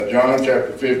John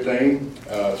chapter 15.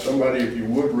 Somebody, if you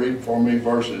would, read for me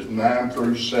verses 9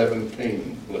 through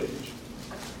 17, please.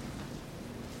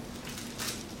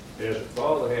 As the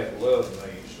Father hath loved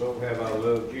me, so have I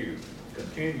loved you.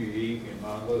 Continue ye in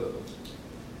my love.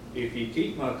 If ye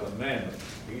keep my commandments,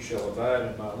 ye shall abide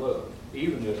in my love,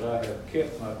 even as I have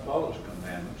kept my Father's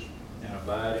commandments, and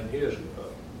abide in his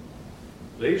love.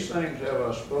 These things have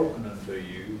I spoken unto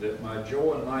you, that my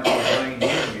joy might remain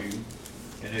in you,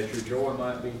 and that your joy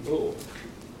might be full.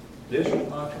 This is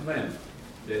my commandment,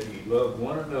 that ye love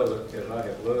one another as I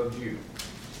have loved you.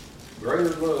 Greater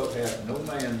love hath no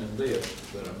man than this,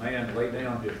 that a man lay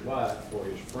down his life for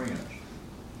his friends.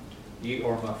 Ye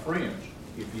are my friends,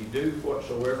 if ye do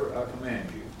whatsoever I command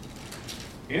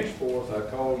you. Henceforth I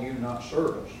call you not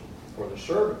servants, for the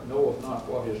servant knoweth not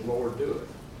what his Lord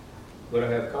doeth. But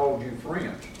I have called you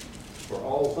friends, for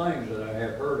all things that I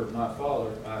have heard of my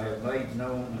Father I have made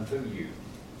known unto you.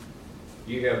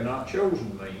 Ye have not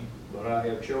chosen me, but I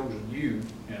have chosen you,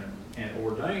 and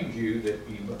ordained you that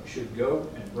ye should go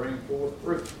and bring forth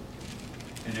fruit,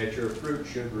 and that your fruit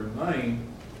should remain,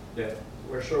 that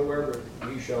wheresoever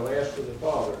ye shall ask of the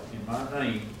Father in my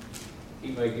name,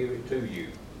 he may give it to you.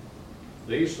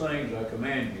 These things I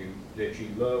command you, that ye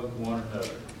love one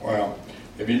another. Wow.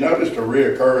 Have you noticed a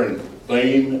reoccurring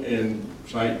theme in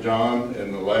St. John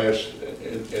in the last,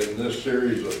 in this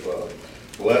series of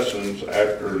lessons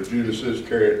after Judas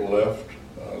Iscariot left?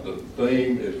 The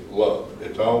theme is love.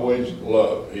 It's always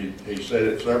love. He said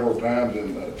it several times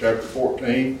in chapter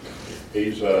 14.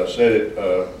 He's said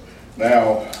it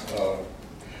now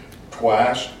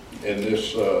twice in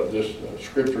this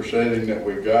scripture setting that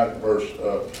we've got, verse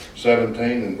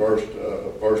 17 and verse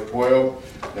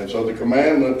 12. And so the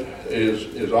commandment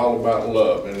is all about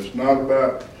love, and it's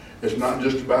not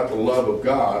just about the love of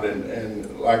God.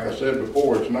 And like I said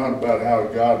before, it's not about how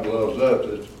God loves us.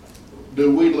 It's,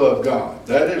 do we love God?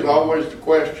 That is always the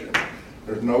question.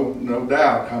 There's no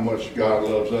doubt how much God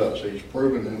loves us. He's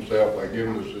proven himself by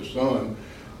giving us his Son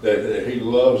that he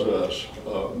loves us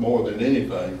more than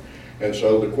anything. And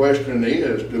so the question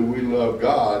is, do we love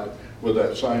God with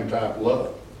that same type of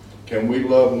love? Can we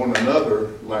love one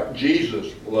another like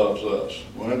Jesus loves us?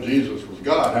 Well, Jesus was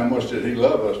God. How much did he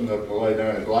love us enough to lay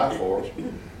down his life for us?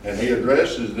 And he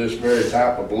addresses this very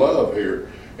type of love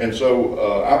here. And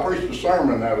so I preached a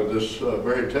sermon out of this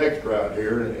very text right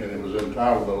here, and it was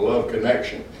entitled "The Love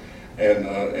Connection."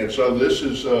 And so this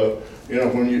is, you know,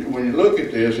 when you look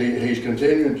at this, he's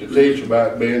continuing to teach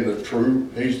about being the true.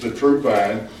 He's the true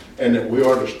vine, and that we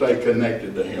are to stay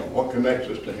connected to him. What connects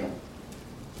us to him?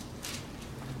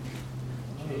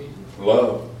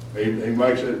 Love. He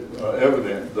makes it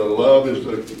evident. The love is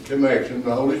the connection.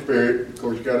 The Holy Spirit, of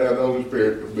course, you got to have the Holy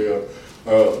Spirit to be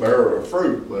a bearer of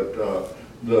fruit, but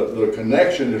the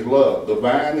connection is love. The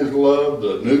vine is love.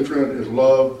 The nutrient is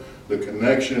love. The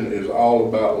connection is all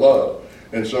about love.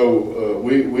 And so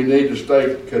we need to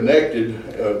stay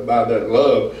connected by that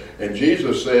love. And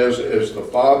Jesus says, as the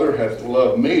Father hath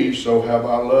loved me, so have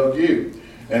I loved you.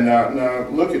 And now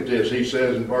look at this. He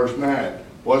says in verse 9,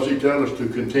 what does he tell us to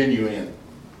continue in?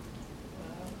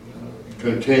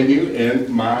 Continue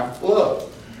in my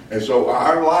love. And so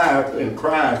our life in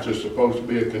Christ is supposed to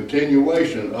be a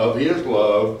continuation of his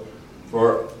love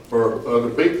for other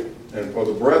people and for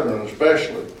the brethren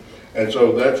especially. And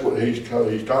so that's what he's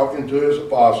talking to his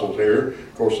apostles here.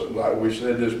 Of course, like we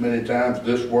said this many times,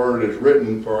 this word is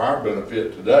written for our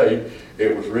benefit today.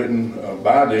 It was written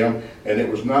by them, and it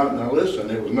was not, now listen,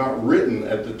 it was not written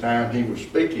at the time he was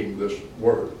speaking this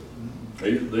word.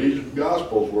 These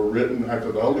Gospels were written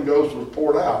after the Holy Ghost was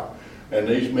poured out. And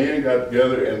these men got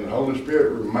together, and the Holy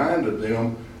Spirit reminded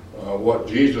them what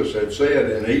Jesus had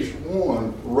said, and each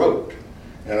one wrote.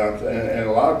 And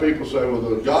a lot of people say, well,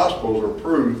 the Gospels are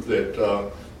proof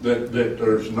that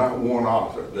there's not one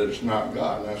author, that it's not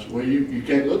God. And I said, well, you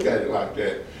can't look at it like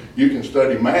that. You can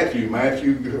study Matthew.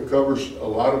 Matthew covers a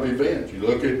lot of events. You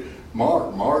look at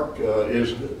Mark. Mark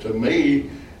is, to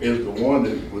me, is the one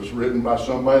that was written by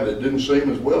somebody that didn't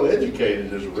seem as well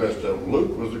educated as the rest of them.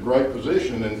 Luke was a great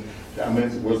physician, and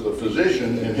was the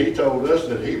physician, and he told us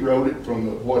that he wrote it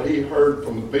from what he heard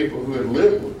from the people who had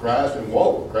lived with Christ and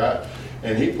walked with Christ,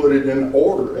 and he put it in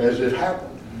order as it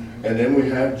happened. And then we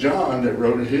have John that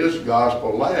wrote his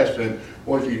gospel last, and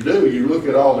what you do, you look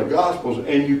at all the gospels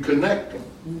and you connect them.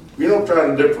 You don't try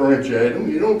to differentiate them.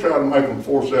 You don't try to make them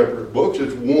four separate books.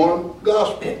 It's one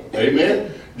gospel.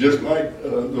 Amen? Just like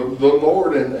the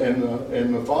Lord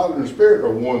and the Father and the Spirit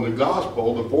are one. The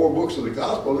gospel, the four books of the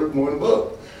gospel, are one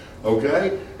book.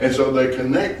 Okay? And so they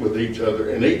connect with each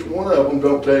other, and each one of them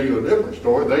don't tell you a different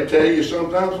story. They tell you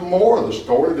sometimes more of the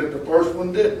story that the first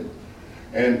one didn't.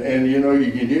 And you know,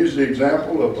 you can use the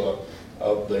example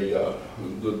of the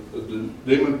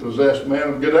demon-possessed man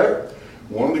of Gadara.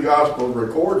 One of the Gospels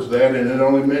records that, and it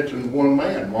only mentions one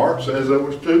man. Mark says there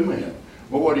was two men.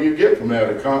 Well, what do you get from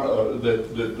that?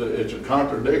 That it's a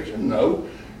contradiction? No.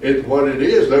 What it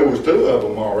is, there was two of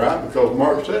them, all right, because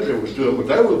Mark said there was two of them,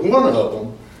 but there was one of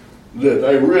them that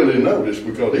they really noticed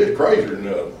because he's crazier than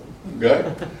the other.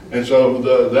 Okay? And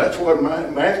so that's what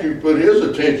Matthew put his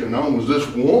attention on, was this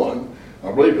one.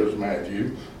 I believe it was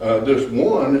Matthew, this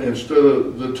one instead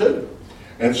of the two.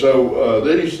 And so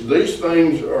these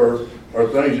things are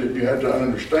things that you have to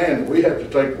understand. We have to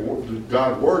take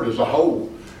God's word as a whole.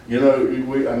 You know,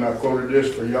 and I quoted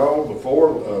this for y'all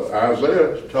before.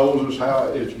 Isaiah tells us how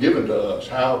it's given to us,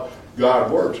 how God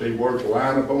works. He works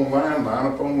line upon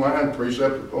line,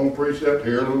 precept upon precept,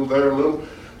 here a little, there a little.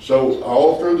 So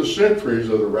all through the centuries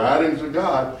of the writings of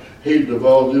God, he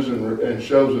divulges and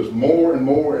shows us more and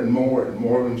more and more and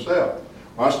more of himself.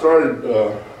 I started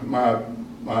my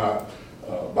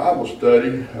Bible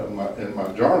study in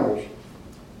my journals.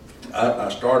 I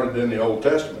started in the Old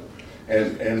Testament.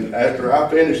 And after I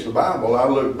finished the Bible, I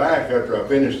looked back after I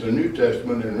finished the New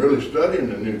Testament and really studying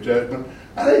the New Testament.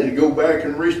 I need to go back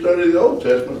and restudy the Old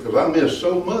Testament because I missed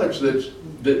so much that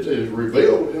is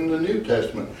revealed in the New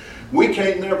Testament. We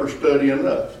can't never study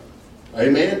enough.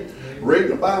 Amen?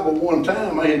 Reading the Bible one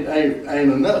time ain't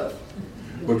enough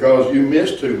because you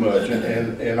miss too much.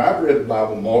 And I've read the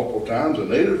Bible multiple times.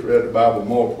 Anita's read the Bible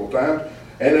multiple times.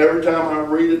 And every time I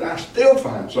read it, I still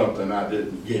find something I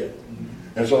didn't get.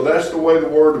 And so that's the way the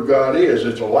Word of God is.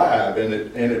 It's alive, and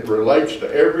it relates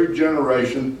to every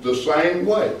generation the same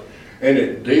way. And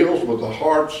it deals with the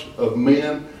hearts of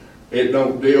men. It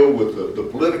don't deal with the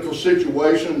political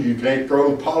situation. You can't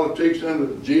throw politics in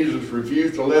it. Jesus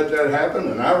refused to let that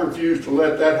happen, and I refuse to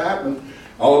let that happen,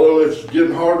 although it's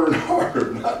getting harder and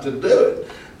harder not to do it.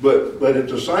 But at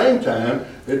the same time,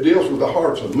 it deals with the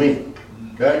hearts of men,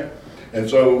 okay? And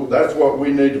so that's what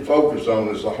we need to focus on,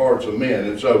 is the hearts of men.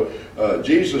 And so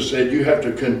Jesus said, you have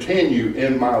to continue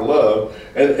in my love.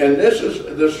 And this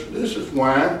is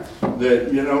why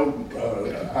that, you know,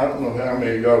 I don't know how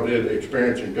many of y'all did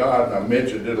Experiencing God, and I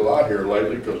mentioned it a lot here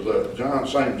lately because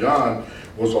St. John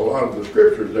was a lot of the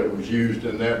scriptures that was used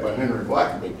in that by Henry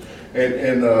Blackaby.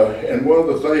 And one of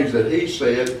the things that he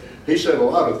said a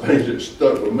lot of things that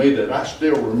stuck with me that I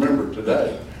still remember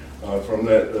today from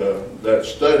that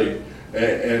study.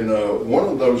 And one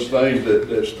of those things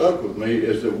that stuck with me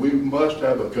is that we must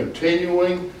have a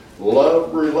continuing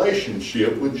love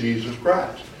relationship with Jesus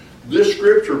Christ. This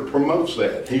scripture promotes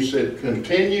that. He said,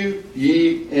 continue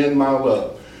ye in my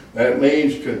love. That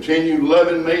means continue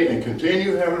loving me and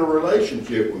continue having a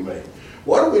relationship with me.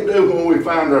 What do we do when we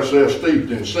find ourselves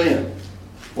steeped in sin?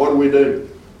 What do?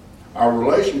 Our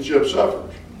relationship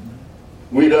suffers.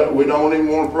 We don't even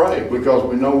want to pray because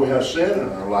we know we have sin in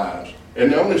our lives.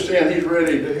 And the only sin he's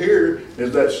ready to hear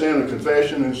is that sin of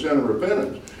confession and sin of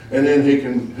repentance. And then he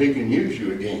can use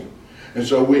you again. And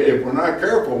so if we're not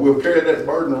careful, we'll carry that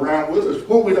burden around with us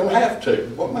when we don't have to.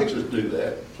 What makes us do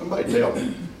that? Somebody tell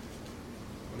me.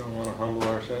 We don't want to humble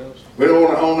ourselves. We don't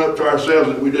want to own up to ourselves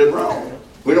that we did wrong.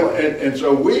 We don't, and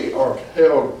so we are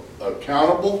held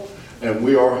accountable and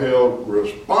we are held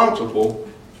responsible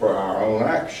for our own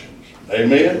actions.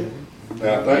 Amen?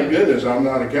 Now, thank goodness I'm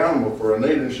not accountable for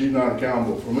Anita, and she's not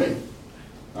accountable for me.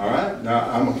 All right? Now,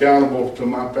 I'm accountable to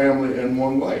my family in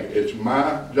one way. It's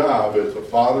my job as the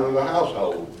father of the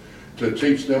household to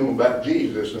teach them about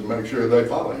Jesus and make sure they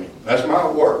follow him. That's my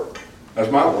work.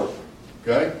 That's my work.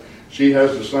 Okay? She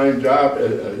has the same job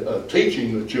of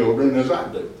teaching the children as I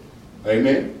do.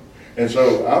 Amen? And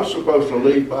so I'm supposed to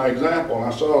lead by example. And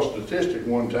I saw a statistic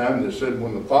one time that said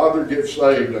when the father gets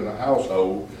saved in the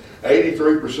household,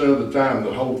 83% of the time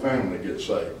the whole family gets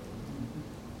saved.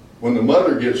 When the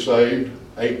mother gets saved,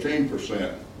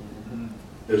 18%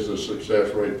 is the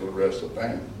success rate for the rest of the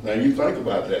family. Now you think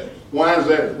about that. Why is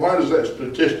that? Why does that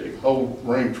statistic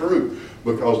ring true?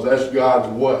 Because that's God's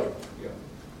way.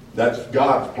 That's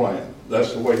God's plan.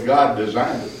 That's the way God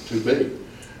designed it to be.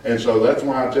 And so that's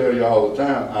why I tell you all the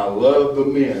time, I love the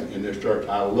men in this church.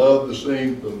 I love to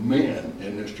see the men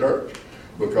in this church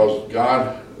because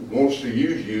God wants to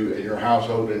use you in your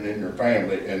household and in your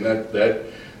family, and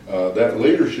that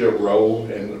leadership role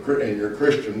in your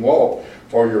Christian walk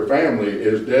for your family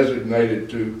is designated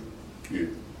to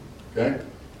you. Okay,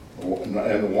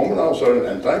 and the woman also,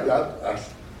 and thank God,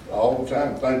 all the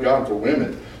time, thank God for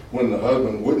women. When the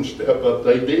husband wouldn't step up,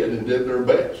 they did and did their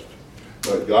best.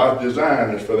 But God's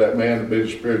design is for that man to be the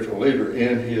spiritual leader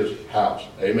in his house.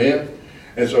 Amen.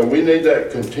 And so we need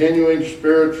that continuing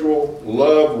spiritual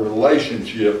love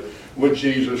relationship with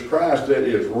Jesus Christ that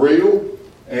is real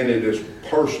and it is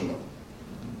personal.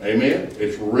 Amen?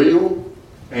 It's real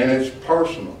and it's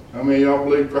personal. How many of y'all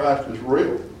believe Christ is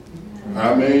real?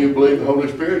 How many of you believe the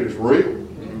Holy Spirit is real?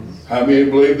 How many of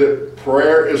you believe that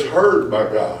prayer is heard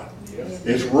by God?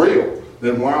 It's real.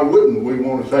 Then why wouldn't we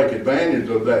want to take advantage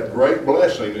of that great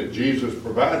blessing that Jesus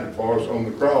provided for us on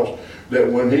the cross,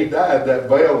 that when he died, that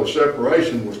veil of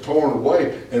separation was torn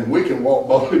away and we can walk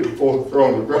boldly before the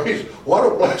throne of grace?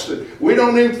 What a blessing. We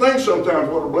don't even think sometimes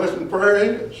what a blessing prayer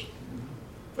is.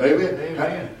 Amen.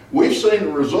 Amen. We've seen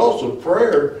the results of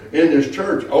prayer in this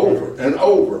church over and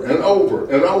over and over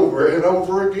and over and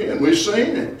over again. We've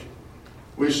seen it.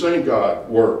 We've seen God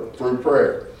work through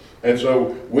prayer. And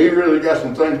so we really got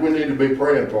some things we need to be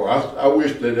praying for. I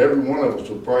wish that every one of us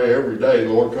would pray every day,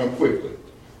 Lord, come quickly.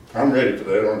 I'm ready for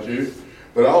that, aren't you?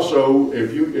 But also,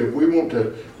 if we want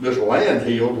this land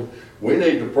healed, we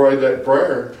need to pray that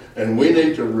prayer, and we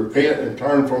need to repent and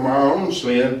turn from our own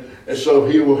sin, and so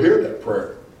he will hear that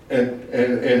prayer.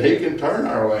 And he can turn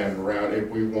our land around if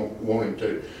we want him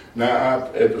to. Now,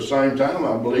 at the same time,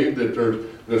 I believe that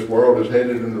this world is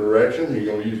headed in a direction. He's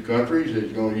going to use countries,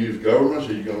 he's going to use governments,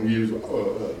 he's going to use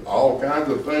all kinds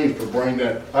of things to bring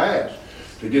that to pass,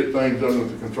 to get things under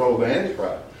the control of the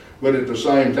Antichrist. But at the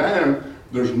same time,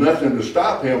 there's nothing to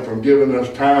stop him from giving us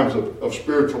times of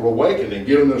spiritual awakening,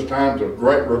 giving us times of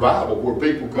great revival where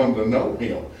people come to know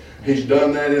him. He's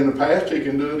done that in the past, he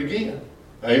can do it again.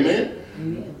 Amen?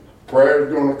 Amen. Prayer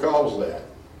is going to cause that.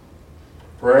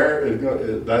 Prayer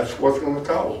is that's what's going to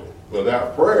cause it.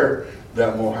 Without prayer,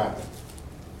 that won't happen.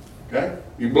 Okay?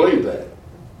 You believe that?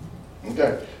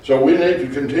 Okay. So we need to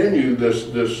continue this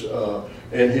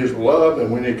in his love,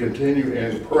 and we need to continue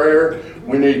in prayer.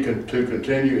 We need to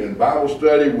continue in Bible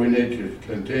study. We need to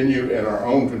continue in our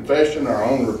own confession, our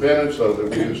own repentance, so that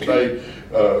we can stay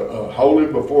holy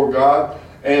before God.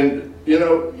 And, do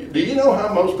you know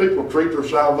how most people treat their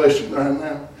salvation right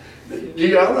now? Do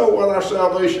y'all know what our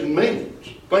salvation means?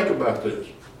 Think about this.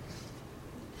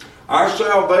 Our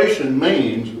salvation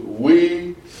means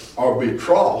we are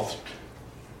betrothed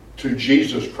to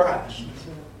Jesus Christ.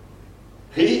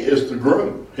 He is the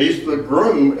groom. He's the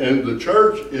groom, and the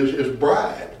church is his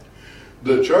bride.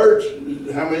 The church,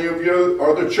 how many of you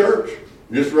are the church?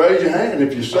 Just raise your hand.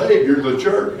 If you're saved, you're the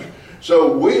church.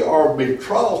 So we are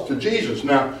betrothed to Jesus.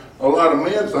 Now, a lot of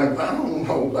men think, I don't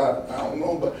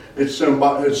know, but it's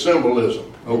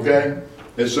symbolism, okay?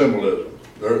 It's symbolism.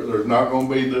 There's not going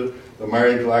to be the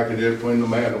marriage like it is between the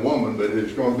man and woman, but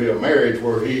it's going to be a marriage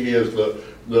where he is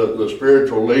the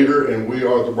spiritual leader and we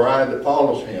are the bride that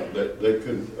follows him,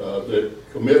 that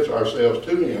commits ourselves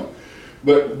to him.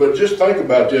 But just think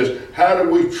about this. How do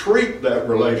we treat that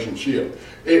relationship?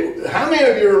 How many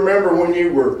of you remember when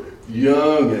you were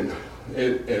young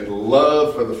and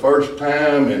love for the first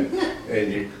time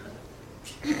and you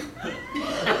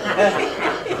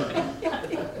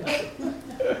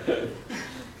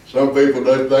some people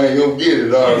they ain't gonna get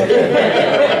it, are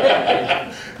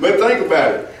they? But think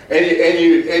about it. And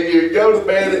you go to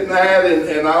bed at night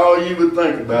and all you would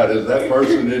think about is that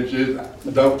person that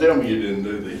just, don't tell me you didn't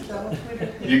do this.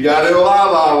 You got in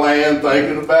la-la land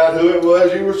thinking about who it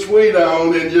was you were sweet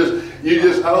on, and you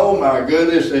just, oh my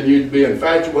goodness, and you'd be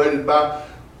infatuated by.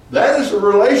 That is the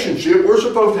relationship we're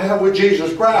supposed to have with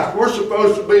Jesus Christ. We're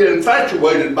supposed to be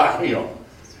infatuated by him.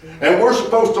 And we're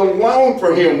supposed to long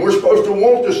for him. We're supposed to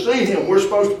want to see him. We're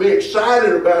supposed to be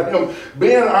excited about him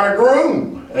being our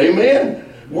groom. Amen?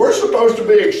 We're supposed to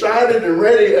be excited and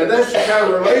ready, and that's the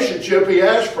kind of relationship he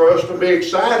has for us, to be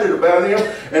excited about him.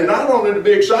 And not only to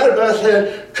be excited about us,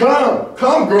 saying,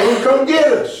 come groom, come get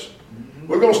us.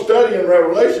 We're going to study in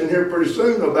Revelation here pretty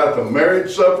soon about the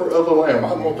marriage supper of the Lamb.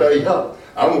 I'm going to tell you how.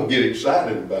 I'm going to get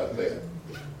excited about that.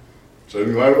 So you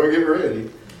might want to get ready.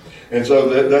 And so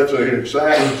that's an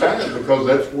exciting time, because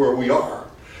that's where we are.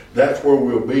 That's where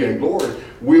we'll be in glory.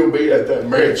 We'll be at that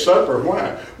marriage supper.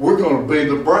 Why? We're going to be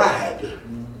the bride.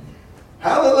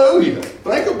 Hallelujah.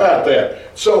 Think about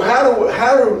that. So how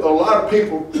do a lot of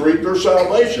people treat their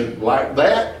salvation? Like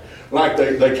that? Like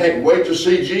they can't wait to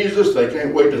see Jesus. They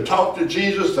can't wait to talk to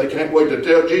Jesus. They can't wait to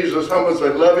tell Jesus how much they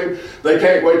love him. They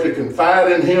can't wait to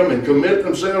confide in him and commit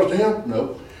themselves to him.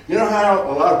 No. You know how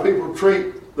a lot of people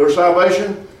treat their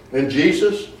salvation in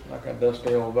Jesus? Like a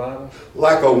dusty old Bible?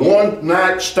 Like a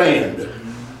one-night stand.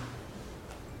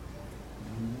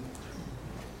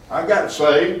 I got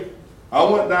saved. I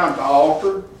went down to the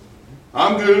altar.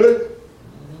 I'm good.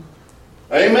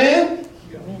 Amen?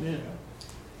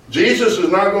 Jesus is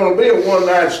not going to be a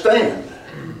one-night stand.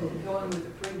 Going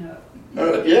with the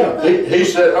prenup. Yeah, he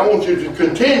said, I want you to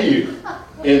continue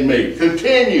in me.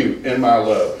 Continue in my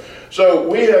love. So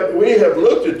we have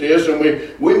looked at this, and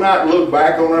we might look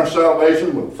back on our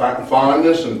salvation with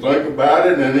fondness and think about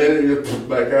it, and then it gets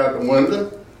back out the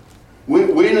window. We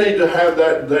need to have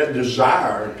that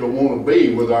desire to want to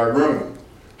be with our groom,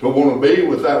 to want to be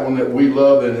with that one that we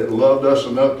love and that loved us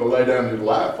enough to lay down his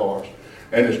life for us,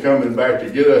 and is coming back to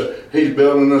get us. He's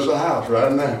building us a house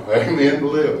right now, amen, to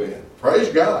live in. Praise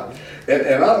God. And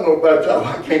I don't know about y'all,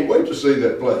 I can't wait to see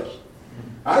that place.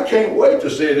 I can't wait to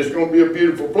see it. It's going to be a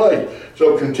beautiful place.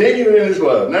 So continue in his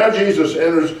love. Now Jesus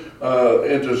enters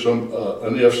into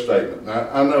an if statement. Now,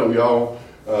 I know y'all,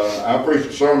 I preached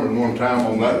a sermon one time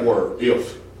on that word,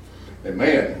 if. And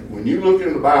man, when you look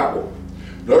in the Bible,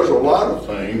 there's a lot of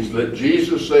things that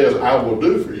Jesus says, I will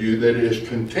do for you, that is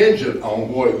contingent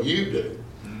on what you do.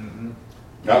 Mm-hmm.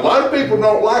 Now, a lot of people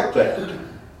don't like that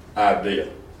idea.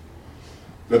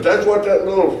 But that's what that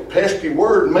little pesky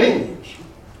word means.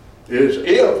 It's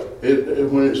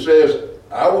if. When it says,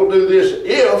 I will do this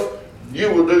if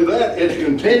you will do that, it's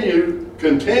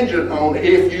contingent on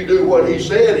if you do what he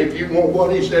said, if you want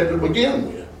what he said to begin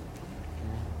with.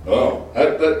 Oh,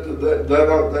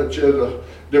 that sheds a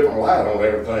different light on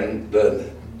everything, doesn't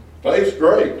it? Faith's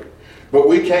great, but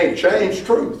we can't change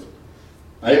truth.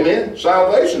 Amen?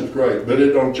 Salvation's great, but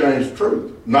it don't change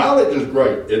truth. Knowledge is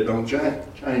great, it don't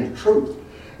change truth.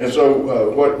 And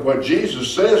so what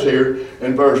Jesus says here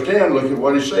in verse 10, look at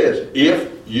what he says.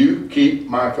 If you keep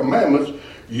my commandments,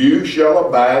 you shall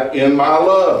abide in my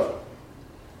love.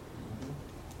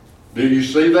 Do you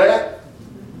see that?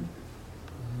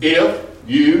 If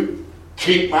you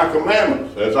keep my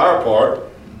commandments. That's our part.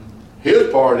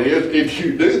 His part is, if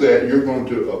you do that, you're going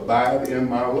to abide in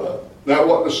my love. Now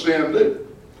what does sin do?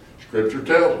 Scripture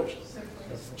tells us.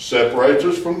 Separates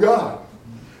us from God.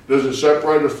 Does it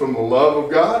separate us from the love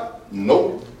of God?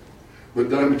 No. But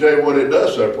let me tell you what it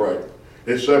does separate.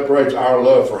 It separates our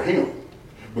love for him.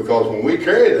 Because when we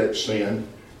carry that sin,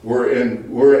 we're in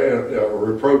a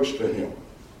reproach to him.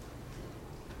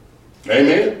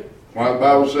 Amen? Why the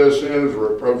Bible says sin is a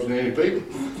reproach to any people.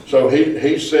 So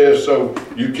he says, so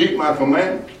you keep my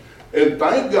commandments. And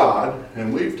thank God,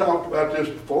 and we've talked about this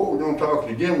before, we're going to talk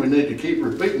again, we need to keep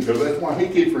repeating, because that's why he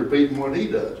keeps repeating what he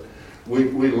does. We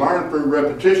learn through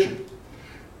repetition.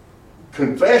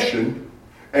 Confession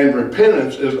and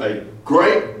repentance is a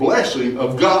great blessing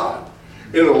of God.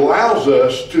 It allows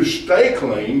us to stay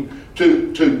clean,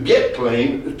 to get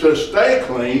clean, to stay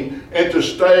clean, and to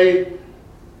stay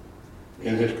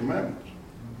in his commandments.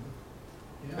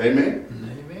 Yeah. Amen?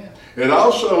 Amen. It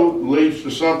also leads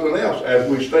to something else. As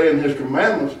we stay in his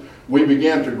commandments, we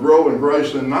begin to grow in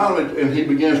grace and knowledge, and he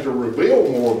begins to reveal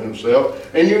more of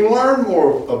himself, and you learn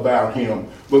more about him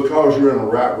because you're in a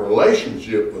right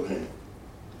relationship with him.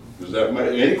 Does that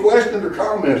make any questions or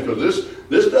comments? Because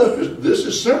this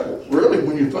is simple, really,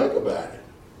 when you think about it.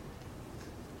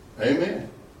 Amen.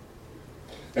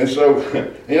 And so,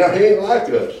 he ain't like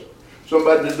us.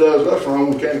 Somebody that does us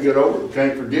wrong, we can't get over it, we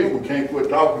can't forgive, we can't quit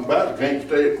talking about it, we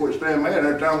can't quit staying mad.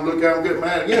 Every time we look at him and get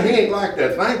mad again, he ain't like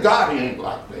that. Thank God he ain't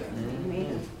like that.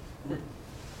 Amen.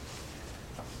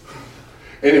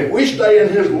 And if we stay in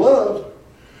his love,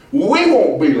 we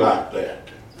won't be like that.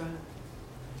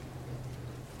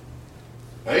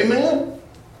 Amen?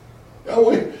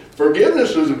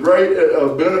 Forgiveness is a great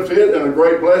benefit and a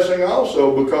great blessing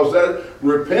also, because that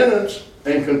repentance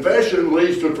and confession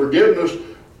leads to forgiveness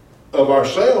of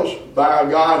ourselves by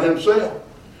God himself.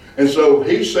 And so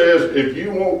he says, if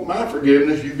you want my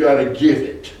forgiveness, you got to give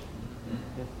it.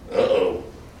 Uh-oh.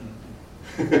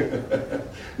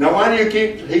 Now why do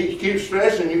he keeps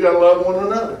stressing you got to love one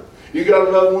another? You got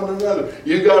to love one another.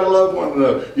 You got to love one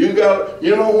another.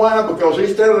 You know why? Because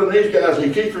he's telling these guys,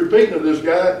 he keeps repeating to these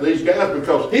guys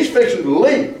because he's fixing to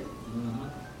leave.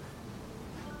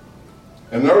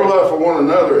 And their love for one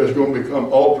another is going to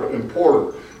become ultra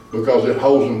important because it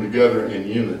holds them together in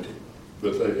unity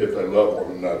if they love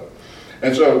one another.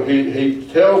 And so he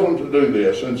tells them to do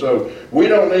this. And so we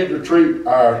don't need to treat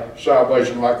our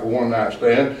salvation like a one-night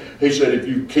stand. He said, if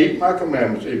you keep my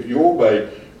commandments, if you obey,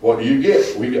 what do you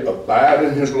get? We abide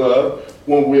in his love.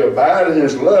 When we abide in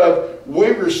his love, we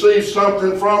receive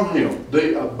something from him.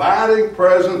 The abiding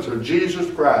presence of Jesus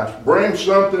Christ brings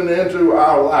something into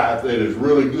our life that is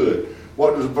really good.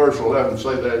 What does verse 11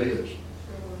 say that is?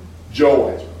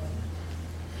 Joy.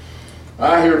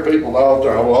 I hear people all the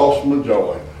time, I lost my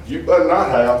joy. You better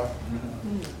not have.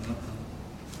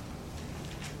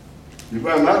 You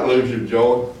better not lose your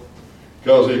joy.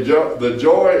 Because the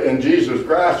joy in Jesus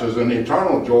Christ is an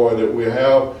eternal joy that we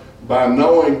have by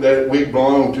knowing that we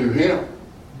belong to him.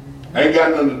 Ain't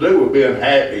got nothing to do with being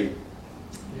happy.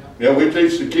 Yeah, we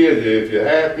teach the kids, if you're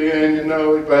happy and you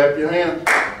know, clap your hands.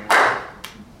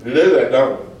 We do that,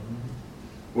 don't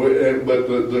we? But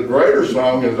the greater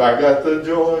song is, I got the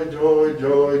joy, joy,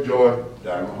 joy, joy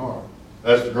down my heart.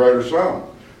 That's the greater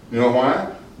song. You know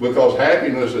why? Because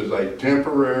happiness is a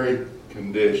temporary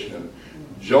condition.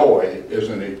 Joy is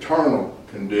an eternal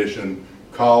condition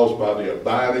caused by the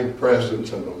abiding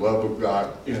presence and the love of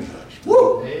God in us.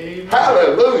 Woo! Amen.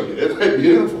 Hallelujah! Isn't that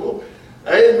beautiful?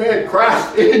 Amen.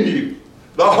 Christ in you,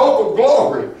 the hope of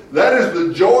glory. That is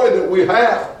the joy that we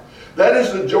have. That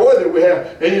is the joy that we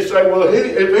have. And you say, well,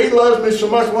 if he loves me so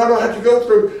much, why do I have to go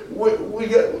through?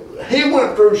 He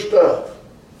went through stuff.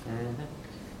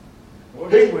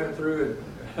 What he went through,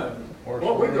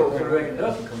 what we go through ain't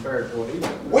nothing compared to what he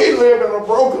went through. We live in a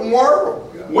broken world.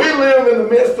 We live in the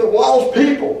midst of lost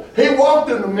people. He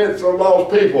walked in the midst of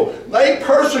lost people. They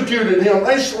persecuted him.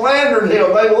 They slandered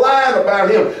him. They lied about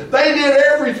him. They did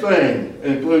everything,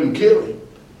 including killing.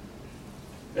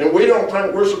 And we don't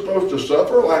think we're supposed to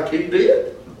suffer like he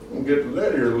did. We'll get to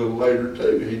that here a little later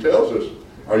too. He tells us,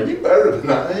 are you better than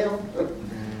I am?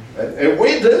 And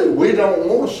we do. We don't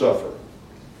want to suffer.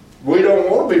 We don't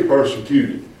want to be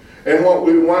persecuted. And what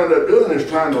we wind up doing is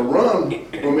trying to run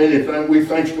from anything we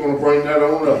think is going to bring that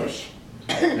on us.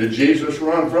 Did Jesus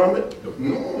run from it?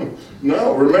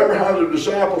 No. Remember how the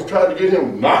disciples tried to get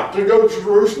him not to go to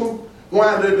Jerusalem?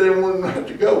 Why did they want him not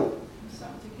to go?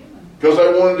 Because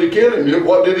they wanted to kill him.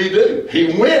 What did he do?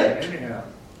 He went.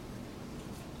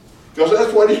 Because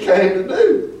that's what he came to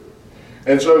do.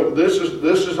 And so this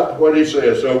is what he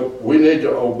says. So we need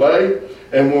to obey.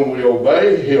 And when we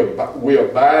obey, we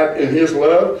abide in his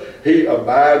love. He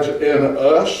abides in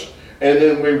us. And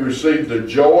then we receive the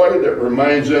joy that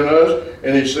remains in us.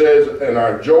 And he says, and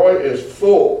our joy is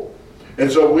full.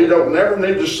 And so we don't never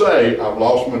need to say, I've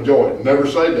lost my joy. Never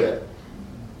say that.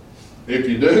 If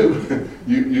you do,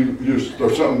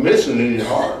 there's something missing in your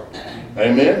heart.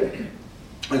 Amen?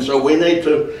 And so we need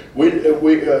to,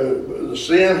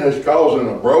 sin has caused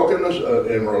a brokenness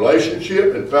in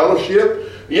relationship and fellowship.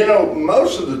 You know,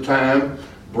 most of the time,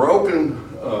 broken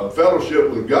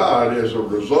fellowship with God is a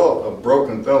result of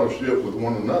broken fellowship with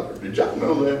one another. Did y'all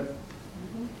know that?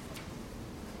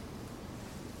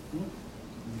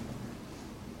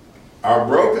 Our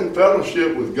broken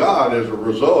fellowship with God is a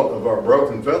result of our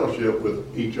broken fellowship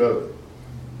with each other.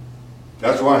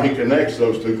 That's why he connects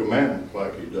those two commandments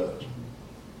like he does.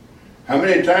 How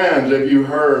many times have you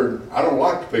heard, I don't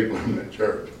like the people in that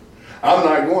church. I'm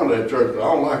not going to that church, but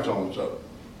I don't like so-and-so.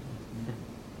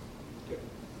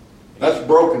 That's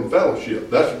broken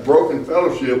fellowship. That's broken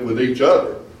fellowship with each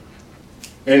other.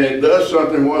 And it does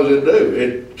something, what does it do?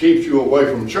 It keeps you away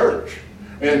from church.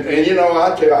 And you know,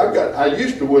 I tell you, I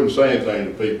used to wouldn't say anything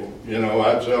to people. You know,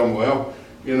 I'd tell them, well,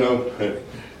 you know,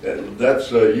 that's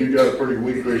you got a pretty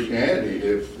weak Christianity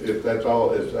if that's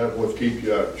what keeps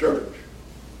you out of church.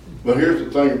 But here's the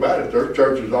thing about it: there's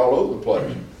churches all over the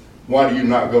place. Why do you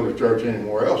not go to church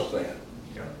anywhere else then?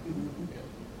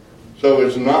 So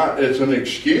it's an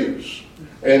excuse,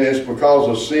 and it's because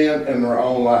of sin in their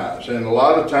own lives. And a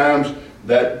lot of times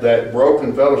that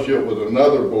broken fellowship with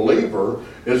another believer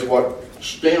is what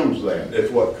stems that.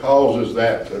 It's what causes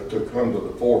that to come to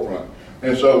the forefront.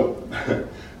 And so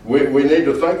we need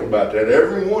to think about that.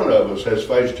 Every one of us has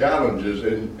faced challenges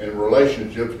in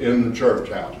relationships in the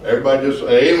church house. Everybody just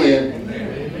say amen.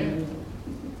 Amen.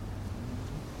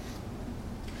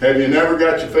 Have you never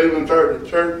got your feelings hurt at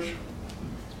church?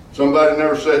 Somebody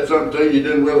never said something to you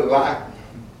didn't really like?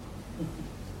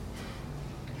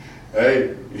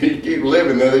 Hey, you keep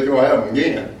living there, they're going to have them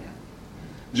again.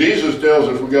 Jesus tells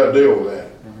us we got to deal with that.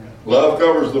 Love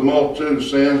covers the multitude of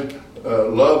sins.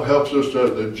 Love helps us to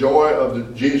the joy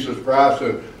of Jesus Christ,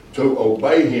 and to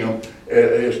obey him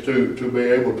is to be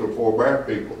able to forbear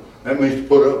people. That means to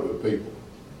put up with people.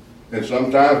 And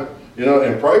sometimes, you know,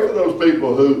 and pray for those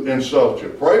people who insult you.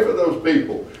 Pray for those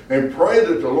people, and pray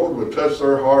that the Lord would touch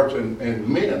their hearts and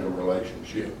mend the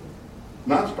relationship.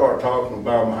 Not start talking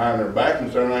about them behind their back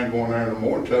and saying, I ain't going there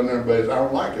anymore, and telling everybody, I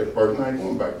don't like this person, I ain't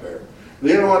going back there.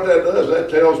 You know what that does?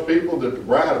 That tells people that the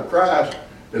bride of Christ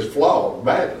is flawed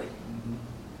badly.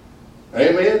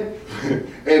 Amen?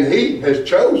 And he has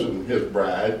chosen his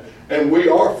bride, and we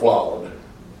are flawed.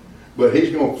 But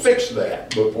he's going to fix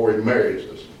that before he marries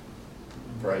us.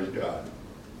 Praise God.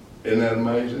 Isn't that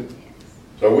amazing?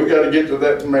 So we got to get to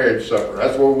that marriage supper.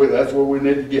 That's where we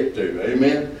need to get to.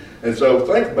 Amen? And so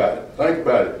think about it. Think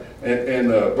about it. In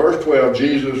verse 12,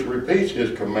 Jesus repeats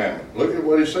his commandment. Look at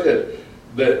what he says.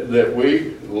 That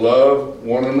we love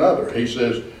one another. He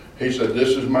said, this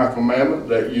is my commandment,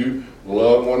 that you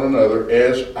love one another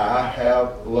as I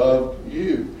have loved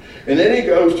you. And then he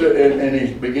goes to, and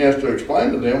he begins to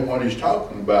explain to them what he's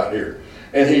talking about here.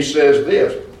 And he says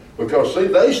this, Because see,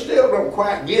 they still don't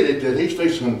quite get it that he's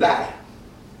fixing to die.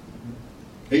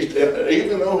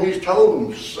 Even though he's told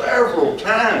them several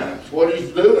times what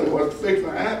he's doing, what's fixing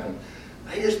to happen,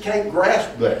 they just can't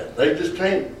grasp that. They just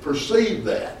can't perceive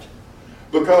that.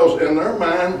 Because in their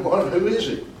mind, who is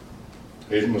he?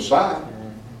 He's Messiah.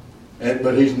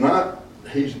 But he's not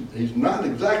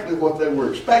exactly what they were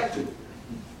expecting.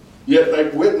 Yet they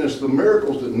witnessed the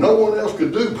miracles that no one else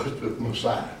could do but the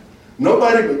Messiah.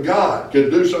 Nobody but God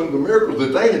could do some of the miracles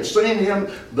that they had seen him.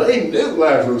 They knew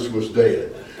Lazarus was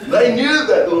dead. They knew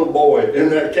that little boy in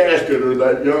that casket, or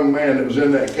that young man that was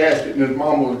in that casket in his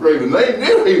mama was grave, and they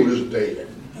knew he was dead.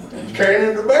 Carrying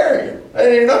him to bury him. They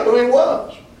didn't know who he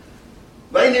was.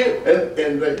 They knew,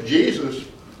 and that Jesus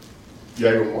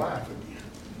gave them life again.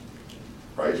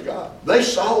 Praise God. They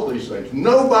saw these things.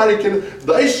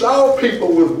 They saw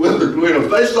people with withered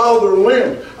limbs. They saw their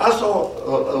limbs. I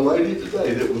saw a lady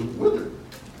today that was withered.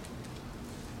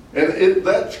 And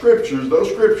those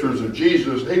scriptures of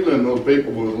Jesus healing those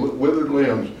people with withered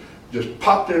limbs just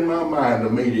popped in my mind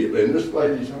immediately. And this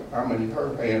lady's,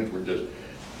 her hands were just,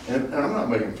 and I'm not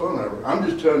making fun of her. I'm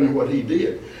just telling you what he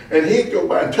did. And he'd go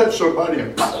by and touch somebody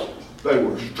and pop, they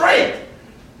were straight.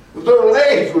 Their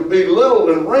legs would be little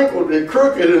and wrinkled and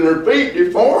crooked and their feet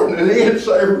deformed. And he'd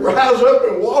say, rise up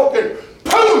and walk, and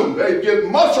boom, they'd get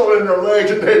muscle in their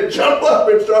legs and they'd jump up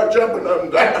and start jumping up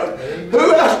and down.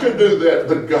 Who else could do that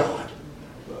but God?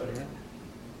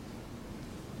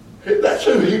 That's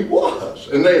who he was.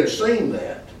 And they had seen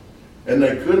that. And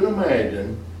they couldn't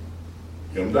imagine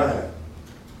him dying.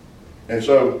 And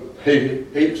so he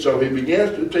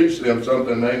begins to teach them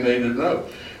something they needed to know.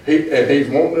 And he's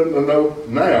wanting them to know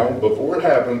now, before it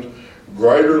happens,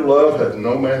 greater love hath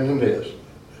no man than this,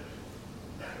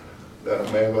 that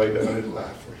a man lay down his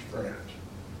life for his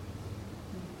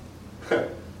friends.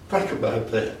 Think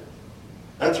about that.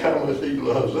 That's how much he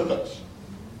loves us,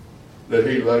 that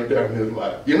he laid down his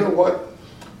life. You know what?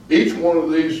 Each one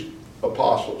of these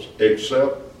apostles,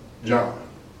 except John,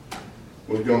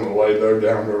 was going to lay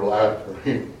down their life for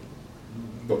him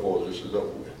before this is over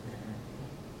with.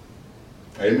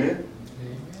 Amen?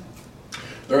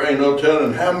 There ain't no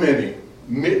telling how many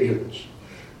millions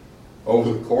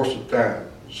over the course of time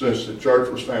since the church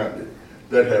was founded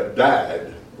that have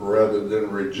died rather than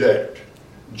reject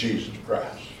Jesus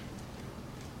Christ.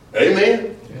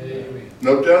 Amen? Amen.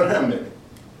 No telling how many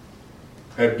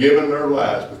have given their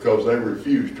lives because they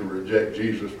refused to reject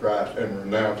Jesus Christ and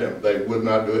renounce him. They would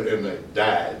not do it, and they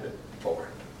died for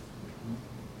it.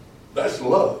 That's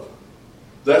love.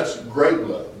 That's great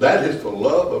love. That is the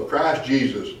love of Christ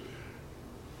Jesus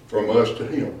from us to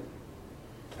him.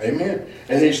 Amen.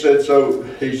 And he said so,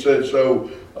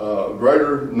 no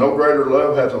greater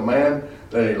love hath a man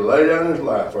than he lay down his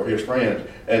life for his friends.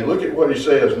 And look at what he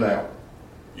says now.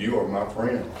 You are my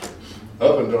friends.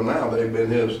 Up until now, they've been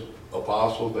his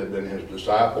apostles, they've been his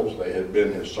disciples, they had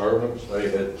been his servants.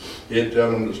 He'd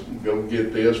tell them to go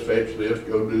get this, fetch this,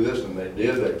 go do this, and they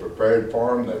did. They prepared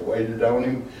for him, they waited on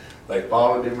him, they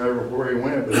followed him everywhere he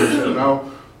went. But he said,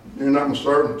 no, you're not my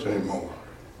servants anymore.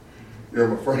 You're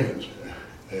my friends.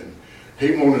 And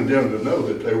he wanted them to know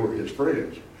that they were his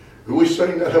friends. We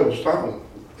sing that old song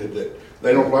that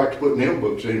they don't like to put in hymn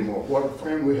books anymore. What a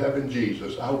friend we have in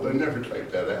Jesus. I hope they never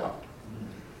take that out.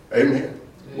 Amen.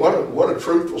 What a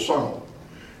truthful song.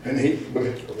 And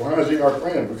why is he our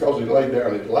friend? Because he laid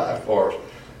down his life for us.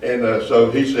 And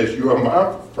so he says, you are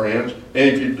my friends.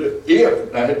 And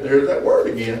now there's that word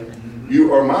again.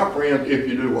 You are my friends if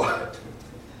you do what?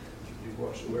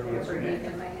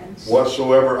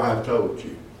 Whatsoever I've told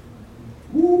you.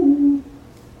 Woo.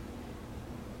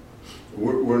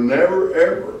 We're never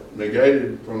ever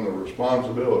negated from the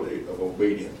responsibility of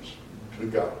obedience to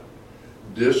God.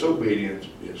 Disobedience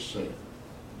is sin.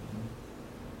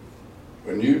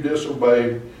 When you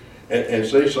disobey, and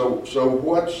see, so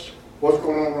what's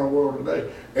going on in our world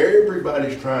today?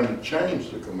 Everybody's trying to change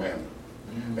the commandment.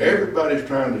 Everybody's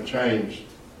trying to change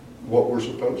what we're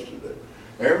supposed to do.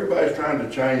 Everybody's trying to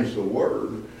change the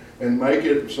word and make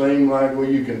it seem like, well,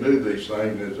 you can do these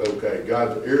things, and it's okay.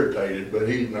 God's irritated, but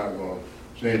he's not going to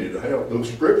send you to hell. The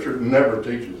scripture never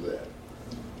teaches that.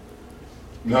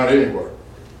 Not anywhere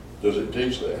does it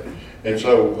teach that. And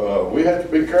so we have to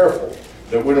be careful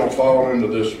that we don't fall into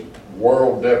this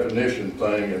world definition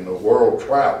thing and the world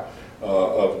trap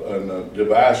and the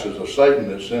devices of Satan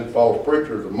that sent false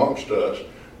preachers amongst us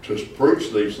to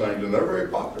preach these things, and they're very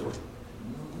popular.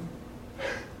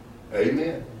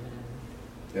 Amen.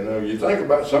 You know, you think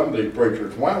about some of these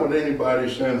preachers. Why would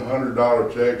anybody send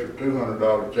 $100 checks or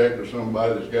 $200 checks to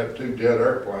somebody that's got 2 jet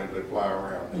airplanes they fly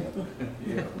around in?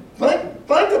 Yeah.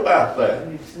 Think about that.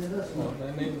 Well,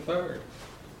 they need a third.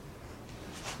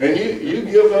 And you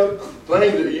give up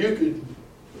things that you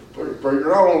could, for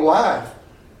your own life,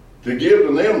 to give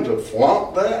to them to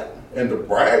flaunt that and to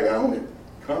brag on it.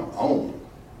 Come on.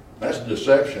 That's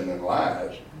deception and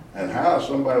lies. And how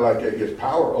somebody like that gets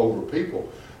power over people,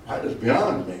 that is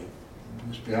beyond me.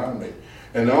 It's beyond me.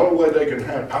 And the only way they can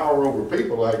have power over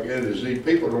people like that is these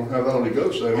people don't have the Holy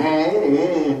Ghost saying,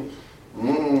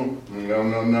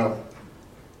 no.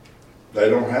 They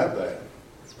don't have that.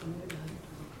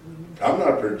 I'm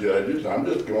not their judges. I'm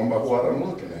just going by what I'm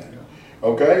looking at.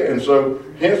 Okay? And so,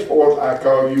 henceforth, I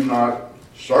call you not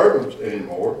servants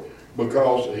anymore,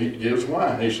 because he gives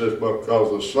why. He says,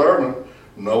 because the servant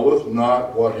knoweth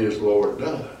not what his Lord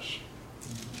does.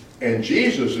 And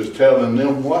Jesus is telling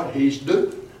them what he's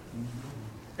doing.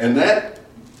 And that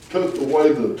took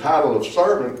away the title of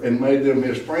servant and made them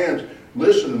his friends.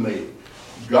 Listen to me.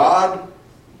 God,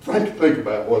 think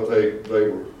about what they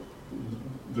were,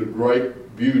 the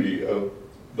great beauty of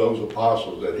those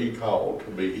apostles that he called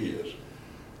to be his.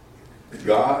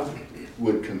 God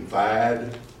would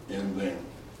confide in them.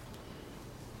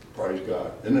 Praise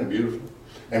God. Isn't that beautiful?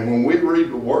 And when we read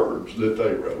the words that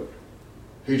they wrote,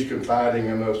 he's confiding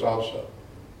in us also.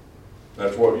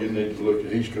 That's what you need to look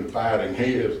at. He's confiding.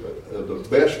 He is the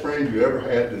best friend you ever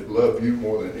had that loved you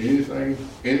more than anything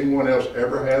anyone else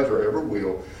ever has or ever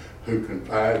will, who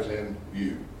confides in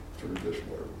you through this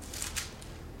word.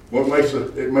 What makes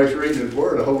it makes reading his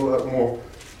word a whole lot more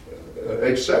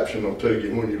exceptional to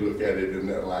you when you look at it in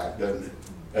that light, doesn't it?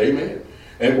 Amen.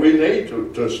 And we need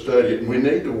to study it, and we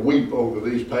need to weep over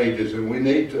these pages, and we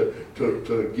need to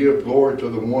give glory to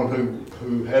the one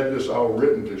who had this all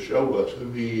written to show us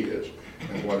who he is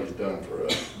and what he's done for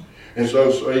us. And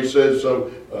so he says,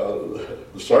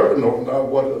 the servant knows not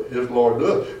what his Lord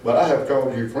does, but I have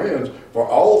called you friends, for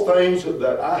all things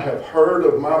that I have heard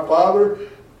of my Father,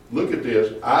 look at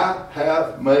this, I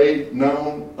have made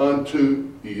known unto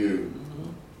you.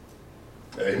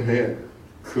 Amen.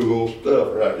 Cool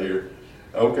stuff right here.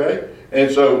 Okay? And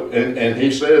so, and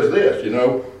he says this, you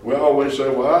know, we always say,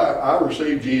 well, I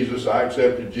received Jesus, I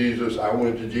accepted Jesus, I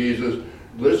went to Jesus.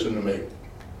 Listen to me.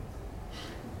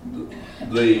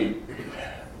 The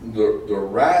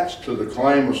rights to the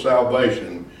claim of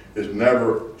salvation is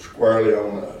never squarely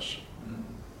on us.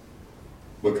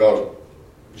 Because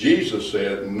Jesus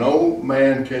said, no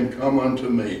man can come unto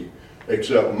me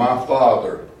except my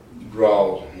Father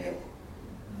draws him.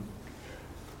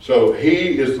 So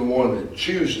he is the one that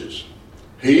chooses.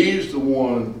 He's the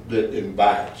one that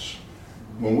invites.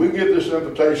 When we get this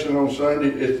invitation on Sunday,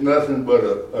 it's nothing but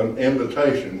an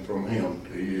invitation from him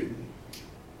to you.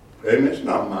 And it's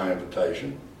not my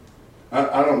invitation.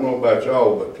 I don't know about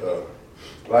y'all, but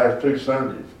last 2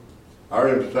 Sundays, our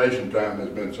invitation time has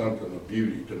been something of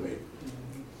beauty to me.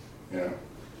 You know,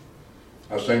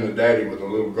 I seen the daddy with a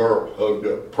little girl hugged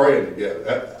up, praying together.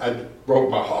 That broke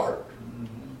my heart.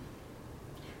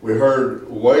 We heard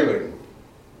wailing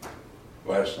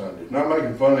last Sunday. Not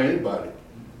making fun of anybody.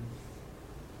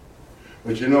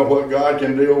 But you know what God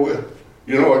can deal with?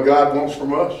 You know what God wants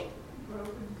from us?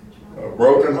 A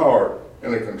broken heart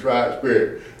and a contrite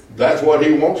spirit. That's what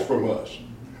he wants from us.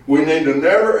 We need to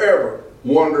never ever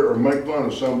wonder or make fun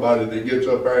of somebody that gets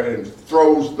up there and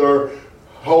throws their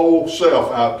whole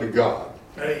self out to God.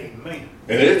 Amen.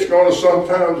 And it's going to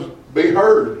sometimes be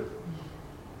heard.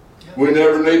 We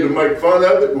never need to make fun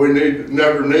of it. We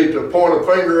never need to point a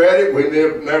finger at it. We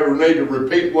never need to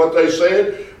repeat what they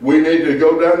said. We need to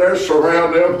go down there,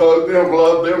 surround them, hug them,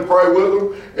 love them, pray with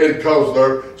them, and because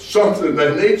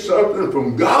they need something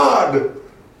from God,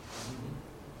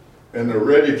 and they're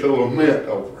ready to lament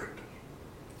over it.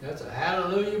 That's a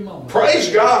hallelujah moment. Praise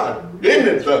God, isn't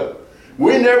it though?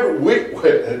 Let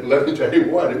me tell you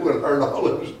what, it wouldn't hurt all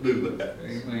of us to do that.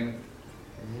 Amen.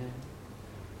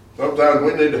 Sometimes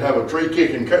we need to have a tree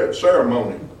kicking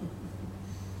ceremony.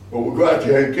 Well, we'll go out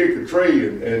there and kick a tree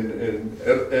and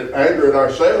anger at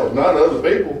ourselves, not other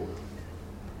people.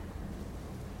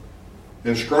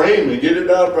 And scream and get it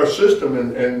out of our system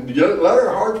and let our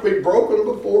hearts be broken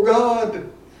before God.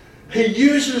 He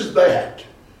uses that.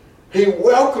 He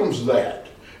welcomes that.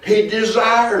 He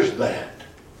desires that.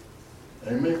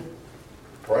 Amen.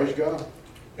 Praise God.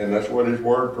 And that's what his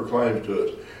word proclaims to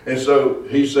us. And so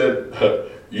he said,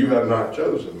 you have not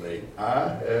chosen me. I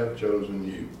have chosen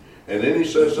you. And then he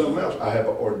says something else. I have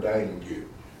ordained you.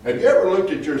 Have you ever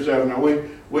looked at yourself? Now,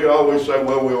 we always say,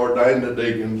 well, we ordain the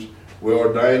deacons. We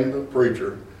ordain the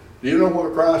preacher. Do you know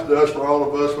what Christ does for all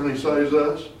of us when he saves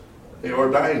us? He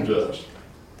ordains us.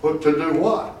 But to do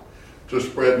what? To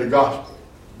spread the gospel.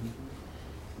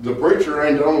 The preacher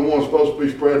ain't the only one supposed to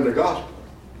be spreading the gospel.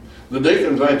 The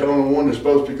deacons ain't the only one that's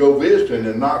supposed to go visiting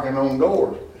and knocking on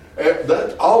doors.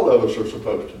 That's, all of us are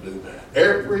supposed to do that.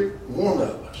 Every one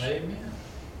of us. Amen.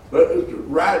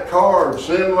 Write cards,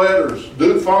 send letters,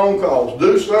 do phone calls,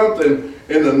 do something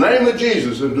in the name of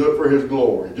Jesus and do it for His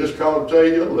glory. Just call to tell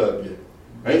you I love you.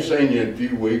 I ain't seen you in a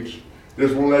few weeks.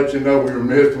 Just want to let you know we were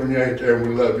missed when you ain't there, and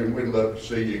we love you, and we'd love to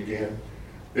see you again.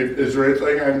 Is there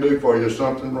anything I can do for you? Is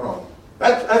something wrong?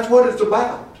 That's what it's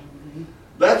about.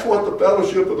 That's what the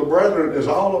fellowship of the brethren is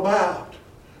all about.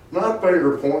 Not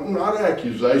finger pointing, not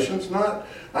accusations, not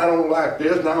I don't like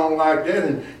this and I don't like that,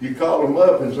 and you call them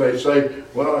up and say,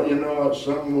 well, you know,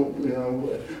 something, you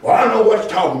know, well, I know what you're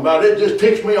talking about. It just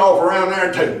ticks me off around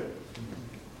there too.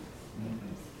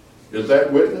 Is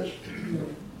that witness?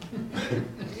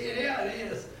 Yeah,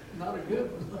 it is. Not a good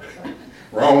one.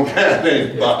 Wrong kind,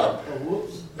 ain't it, Bob? Oh,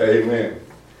 whoops. Amen.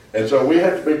 And so we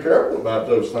have to be careful about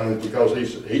those things because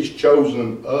He's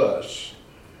chosen us.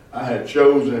 I had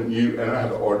chosen you and I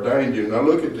have ordained you. Now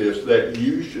look at this, that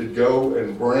you should go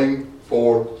and bring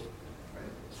forth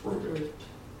fruit.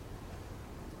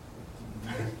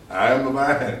 I am the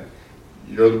vine,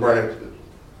 you're the branches.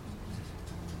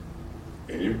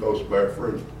 And you're supposed to bear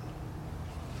fruit.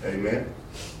 Amen.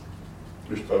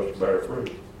 You're supposed to bear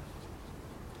fruit.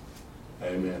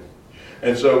 Amen.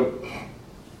 And so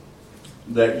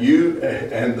that you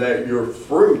and that your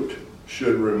fruit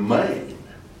should remain.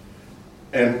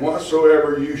 And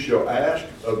whatsoever you shall ask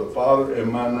of the Father in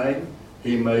my name,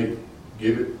 He may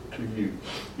give it to you.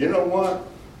 You know what?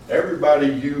 Everybody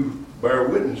you bear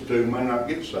witness to may not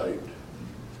get saved.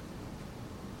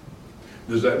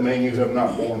 Does that mean you have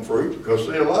not borne fruit? Because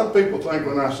see, a lot of people think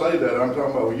when I say that, I'm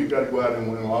talking about, well, you got to go out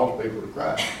and win lost people to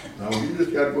Christ. No, you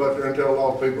just got to go out there and tell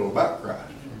lost people about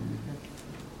Christ.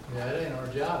 Yeah, it ain't our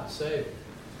job to save.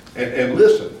 And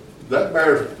listen, that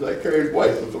carries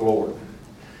weight with the Lord.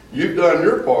 You've done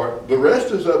your part. The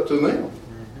rest is up to them.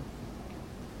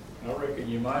 I reckon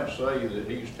you might say that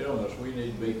He's telling us we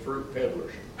need to be fruit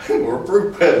peddlers. We're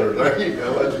fruit peddlers. There you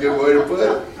go. That's a good way to put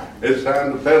it. It's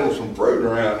time to peddle some fruit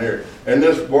around here. And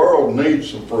this world needs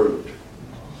some fruit.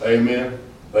 Amen.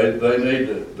 They need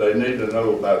to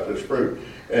know about this fruit.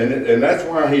 And that's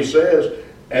why He says,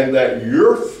 and that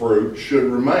your fruit should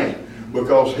remain.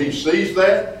 Because He sees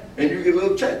that, and you get a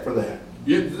little check for that.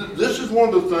 This is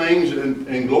one of the things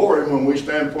in glory when we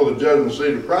stand before the judgment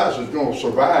seat of Christ is going to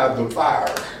survive the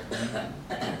fire.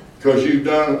 Because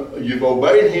you've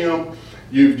obeyed Him,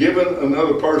 you've given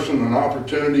another person an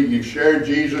opportunity, you've shared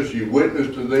Jesus, you've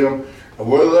witnessed to them. And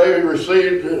whether they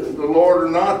received the Lord or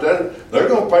not, they're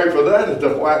going to pay for that at the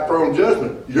white throne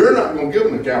judgment. You're not going to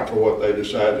give an account for what they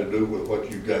decide to do with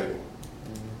what you gave them.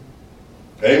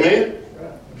 Amen?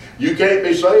 You can't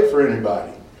be saved for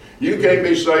anybody. You can't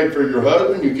be saved for your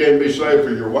husband. You can't be saved for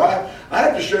your wife. I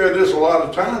have to share this a lot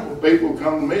of times when people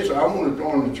come to me and say, I want to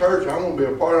join the church. I want to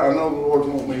be a part of it. I know the Lord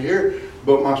wants me here,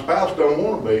 but my spouse don't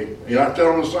want to be. And I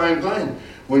tell them the same thing.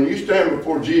 When you stand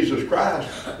before Jesus Christ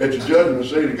at the judgment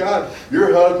seat of God,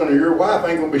 your husband or your wife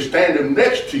ain't going to be standing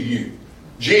next to you.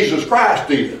 Jesus Christ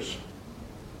is.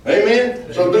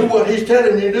 Amen? So do what He's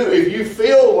telling you to do. If you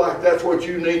feel like that's what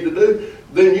you need to do,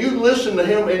 then you listen to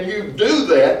Him and you do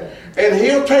that, and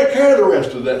He'll take care of the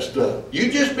rest of that stuff. You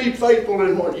just be faithful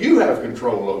in what you have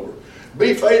control over.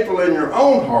 Be faithful in your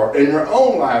own heart, in your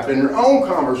own life, in your own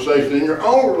conversation, in your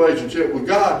own relationship with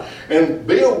God, and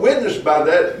be a witness by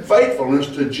that faithfulness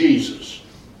to Jesus.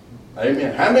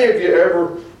 Amen. How many of you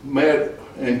ever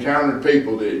encountered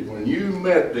people that when you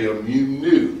met them, you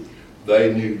knew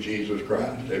they knew Jesus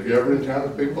Christ? Have you ever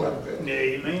encountered people like that?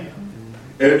 Amen.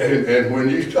 And when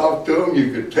you talked to them,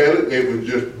 you could tell it was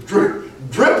just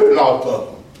dripping off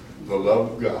of them, the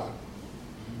love of God.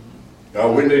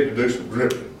 Now we need to do some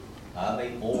dripping. I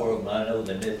meet more of them I know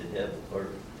than did the devil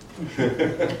first.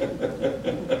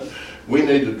 We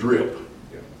need to drip.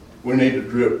 We need to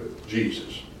drip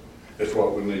Jesus. That's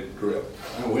what we need to drip.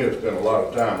 And we have spent a lot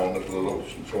of time on this little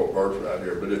short verse right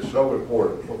here, but it's so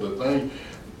important for the thing.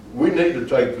 We need to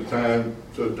take the time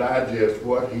to digest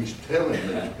what He's telling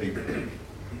these people.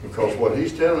 Because what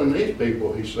He's telling these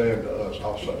people, He's saying to us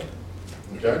also.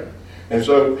 Okay? And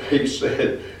so He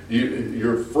said,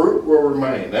 your fruit will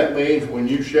remain. That means when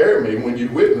you share me, when you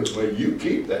witness me, you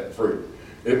keep that fruit.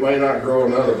 It may not grow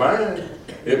another vine,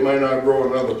 it may not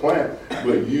grow another plant,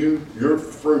 but your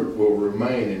fruit will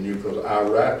remain in you, because I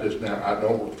write this down. I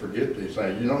don't forget these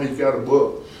things. You know, He's got a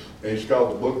book, and it's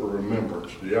called the Book of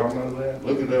Remembrance. Do y'all know that?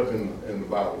 Look it up in the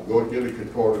Bible. Go get a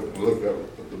concordance and look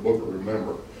up the Book of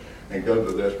Remembrance and go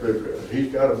to that scripture.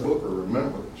 He's got a book of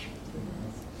remembrance.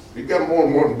 He's got more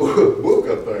than one book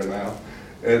up there now.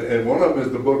 And one of them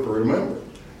is the Book of Remembrance.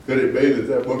 Could it be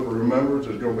that Book of Remembrance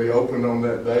is going to be opened on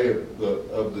that day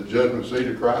of the judgment seat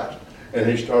of Christ? And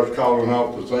he starts calling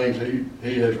off the things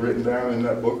he has written down in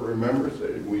that book of remembrance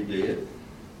that we did.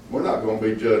 We're not going to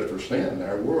be judged for sin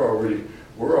there. We're already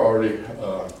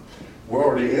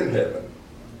in heaven.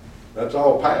 That's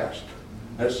all past.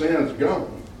 That sin's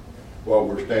gone while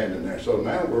we're standing there. So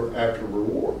now we're after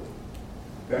reward.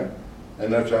 Okay?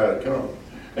 And that's how it comes.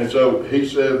 And so he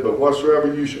said, but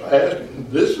whatsoever you shall ask,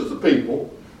 this is the people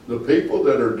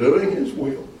that are doing his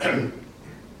will,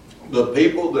 the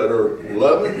people that are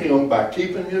loving him by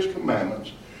keeping his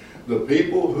commandments, the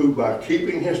people who by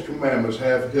keeping his commandments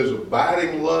have his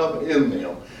abiding love in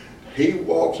them. He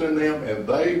walks in them and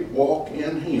they walk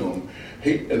in him.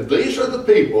 And these are the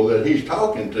people that he's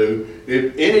talking to.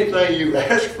 If anything you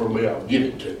ask from me, I'll give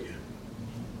it to you.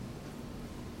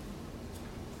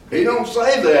 He don't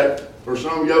say that for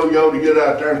some yo-yo to get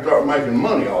out there and start making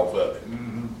money off of it.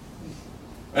 Mm-hmm.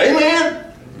 Amen?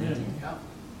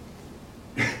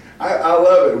 I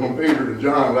love it when Peter and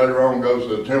John later on goes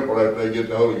to the temple after they get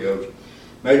the Holy Ghost.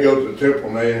 They go to the temple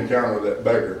and they encounter that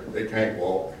beggar. They can't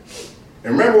walk.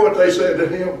 And remember what they said to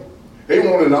him? He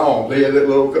wanted alms. He had that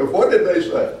little cup. What did they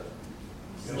say?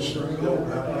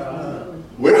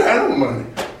 We don't have no money.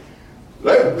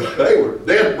 They were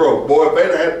dead broke. Boy, if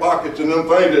they'd had pockets in them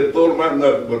things, they'd pulled them out and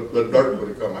nothing but the dirt would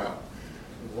have come out.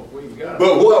 What we got.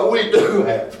 But what we do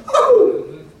have,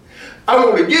 I'm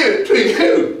going to give it to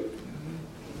you.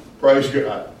 Praise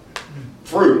God.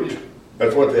 Fruit.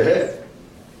 That's what they had.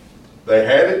 They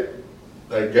had it,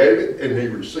 they gave it, and he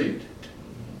received it.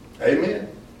 Amen.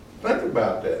 Think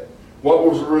about that. What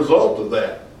was the result of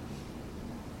that?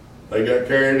 They got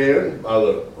carried in by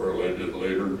the religious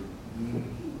leaders,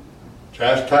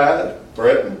 chastised,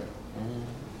 threatened.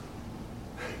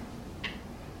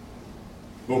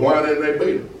 But why didn't they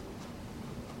beat him?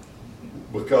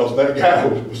 Because that guy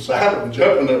was beside them,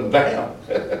 jumping them down.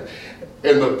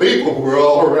 And the people were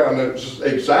all around them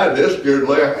excited. They're scared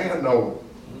to lay a hand on them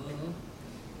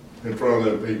in front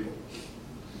of them people.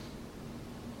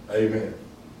 Amen.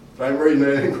 Same reason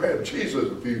they didn't grab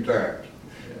Jesus a few times.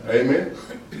 Amen.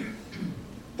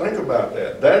 Think about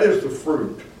that. That is the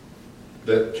fruit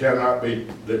that cannot be,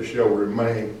 that shall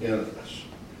remain in us.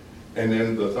 And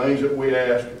then the things that we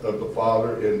ask of the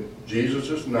Father in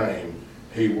Jesus' name,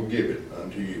 he will give it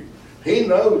unto you. He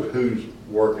knows who's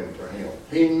working for him.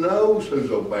 He knows who's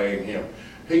obeying him.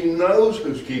 He knows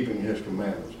who's keeping his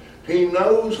commandments. He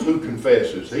knows who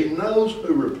confesses. He knows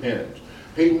who repents.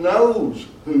 He knows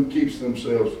who keeps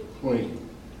themselves clean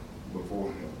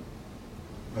before him.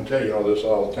 I tell you all this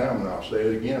all the time, and I'll say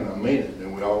it again. I mean it,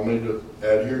 and we all need to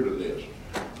adhere to this.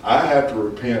 I have to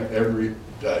repent every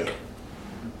day.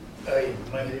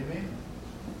 Amen.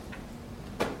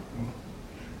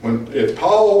 If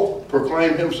Paul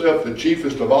proclaimed himself the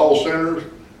chiefest of all sinners,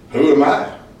 who am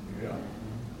I? Yeah.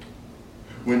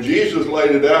 When Jesus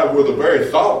laid it out where the very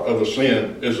thought of a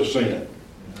sin is a sin.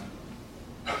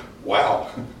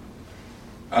 Wow.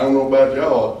 I don't know about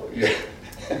y'all. You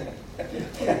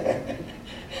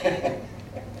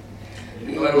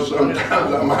know,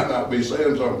 sometimes I might not be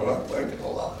saying something, but I'm thinking a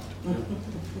lot.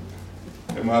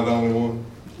 Am I the only one?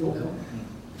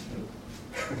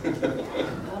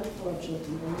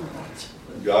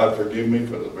 God forgive me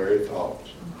for the very thoughts.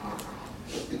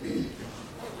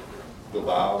 The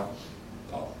vile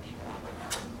thoughts.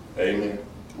 Amen.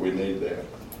 We need that.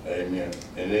 Amen.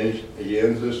 And then he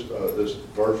ends this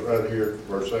verse right here,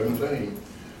 verse 17.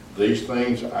 These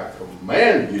things I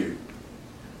command you,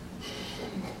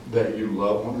 that you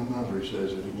love one another. He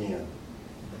says it again.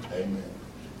 Amen.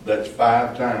 That's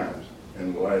 5 times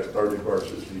in the last 30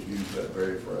 verses he's used that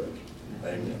very phrase.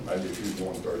 Amen. Maybe if you've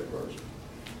won 30 verses.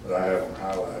 But I have them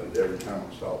highlighted every time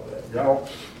I saw that. Y'all,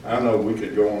 I know we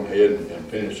could go on ahead and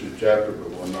finish the chapter, but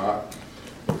we're not.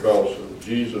 Because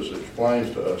Jesus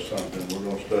explains to us something. We're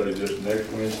going to study this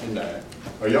next Wednesday night.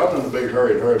 Are y'all in a big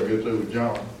hurry to get through with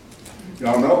John?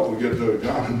 Y'all know if we get through with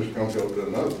John, I'm just going to go to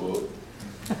another book.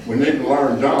 We need to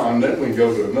learn John, then we can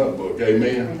go to another book.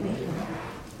 Amen?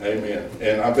 Amen.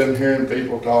 And I've been hearing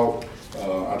people talk.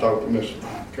 I talked to Miss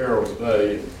Carol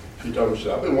today, and she told me, she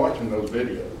said, I've been watching those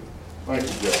videos. Thank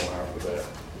you, Jeremiah, for that.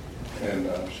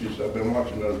 And she said, I've been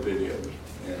watching those videos.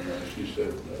 And she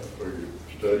said, for your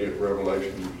study of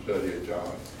Revelation, your study of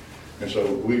John. And so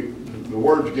the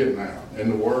word's getting out,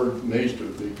 and the word needs to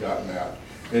be gotten out.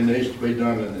 It needs to be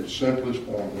done in its simplest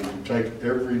form, when you take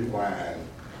every line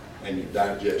and you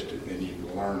digest it and you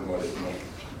learn what it means.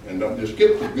 And don't just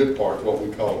skip the good parts, what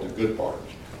we call the good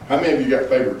parts. How many of you got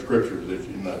favorite scriptures that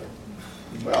you know?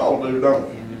 We all do, don't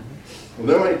we? Well,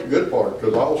 them ain't the good part,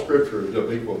 because all scripture is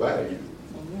of equal value.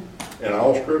 And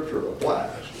all scripture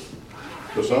applies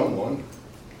to someone.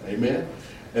 Amen?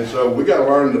 And so we gotta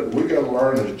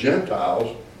learn as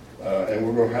Gentiles, and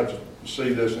we're gonna have to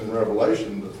see this in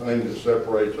Revelation, the thing that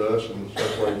separates us and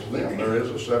separates them. There is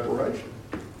a separation.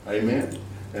 Amen.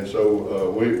 And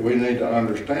so we need to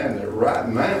understand that right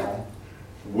now,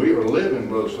 we are living,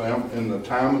 Brother Sam, in the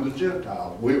time of the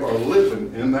Gentiles. We are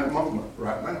living in that moment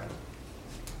right now.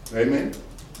 Amen.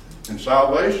 And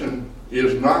salvation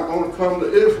is not going to come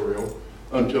to Israel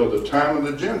until the time of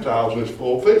the Gentiles is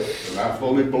fulfilled. And I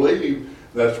fully believe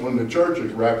that's when the church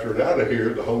is raptured out of here,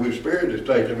 the Holy Spirit is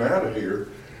taken out of here,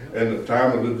 and the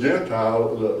time of the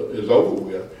Gentile is over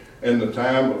with, and the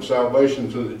time of salvation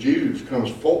to the Jews comes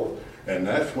forth. And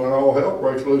that's when all hell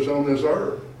breaks loose on this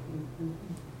earth.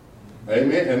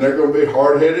 Amen. And they're going to be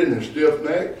hard-headed and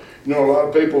stiff-necked. You know, a lot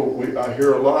of people, I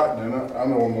hear a lot, and I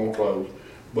know I'm going to close,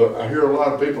 but I hear a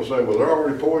lot of people say, well, they're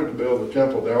already poised to build the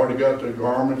temple. They already got the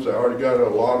garments. They already got a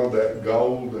lot of that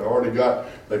gold.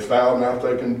 They found out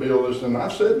they can build this. And I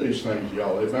said these things,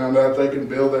 y'all. They found out they can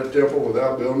build that temple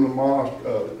without building the mosque,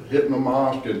 hitting the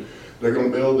mosque, and they're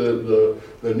going to build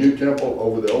the new temple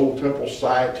over the old temple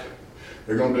site.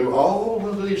 They're going to do all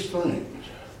of these things.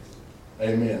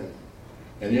 Amen.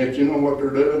 And yet, you know what they're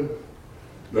doing?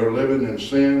 They're living in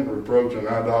sin, reproach, and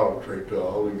idolatry to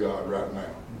a holy God right now.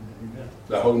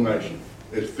 The whole nation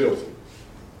is filthy.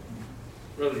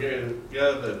 Brother Gary, the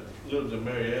guy that lives in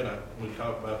Marietta, we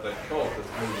talked about that cult that's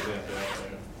moving in down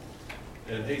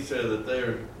there. And he said that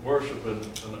they're worshiping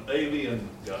an alien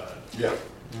God. Yeah.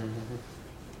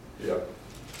 Yeah.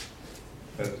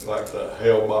 It's like the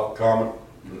Hale-Bopp comet.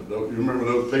 You remember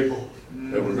those people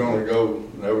that were going to go,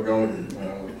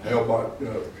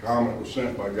 Hale-Bopp comet was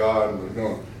sent by God and was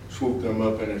going to swoop them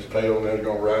up in his tail, and they was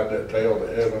going to ride that tail to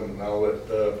heaven and all that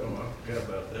stuff. Oh, I forgot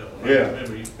about that one.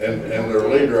 Yeah, and their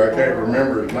leader, I can't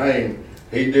remember his name,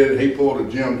 he pulled a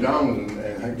Jim Jones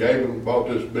and bought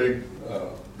this big,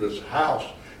 this house,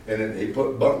 and he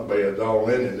put bunk beds all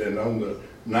in it, and on the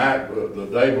night, the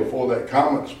day before that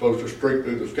comet was supposed to streak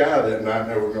through the sky that night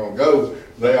and they were going to go,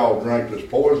 they all drank this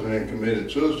poison and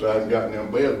committed suicide and got in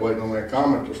them beds waiting on that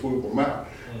comet to swoop them out.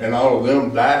 And all of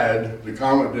them died. The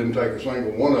comet didn't take a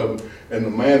single one of them, and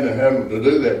the man that had them to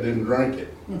do that didn't drink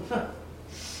it.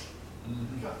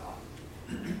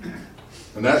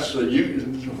 And that's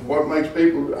what makes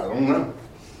people, I don't know.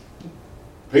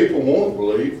 People won't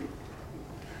believe.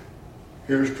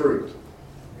 Here's truth.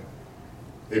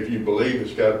 If you believe,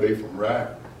 it's got to be from right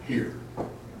here.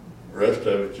 The rest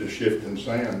of it's just shifting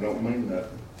sand, don't mean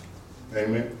nothing.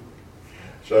 Amen.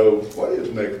 So what is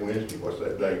next Wednesday? What's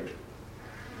that date?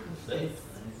 I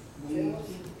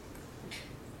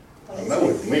know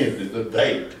it's Wednesday, the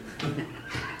date.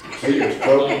 He is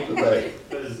trouble today.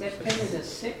 September the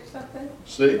 6th, I think?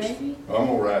 6th? Maybe? I'm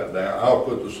gonna write it down. I'll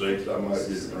put the 6th. I might get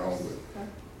it wrong, but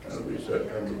that'll be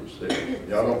September the 6th.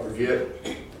 Y'all don't forget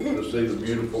to see the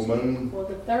beautiful moon. Well,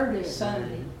 the 3rd is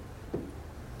Sunday.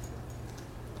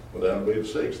 Well, that'll be the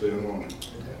 6th then, won't it?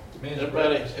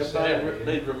 Everybody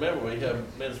need to remember we have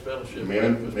men's fellowship.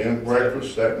 Men's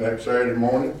breakfast that next Saturday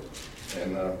morning,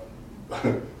 and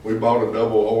we bought a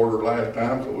double order last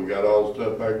time, so we got all the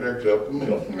stuff back there except the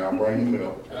milk, and I'll bring the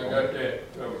milk. I got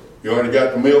that covered. You already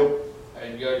got the milk? I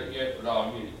ain't got it yet, but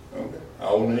I'll get it. Okay.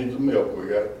 All needs the milk. We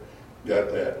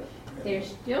got that. There's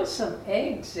still some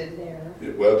eggs in there.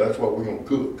 Well, that's what we're gonna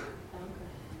cook.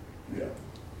 Okay.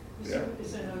 Yeah.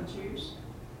 Is there no juice?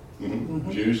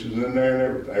 Juice is in there and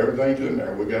everything. Everything's in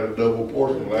there. We got a double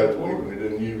portion last week. We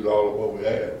didn't use all of what we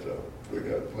had, so we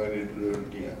got plenty to do it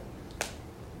again.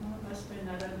 Well, it must have been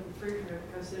that other refrigerator,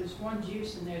 because there's one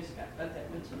juice in there that's got about that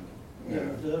much in it.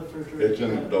 Yeah. It's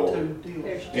in the door.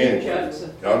 There's Anyway, two jugs of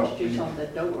y'all- fresh juice on the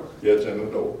door. Yeah, it's in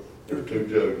the door. There's 2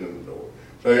 jugs in the door.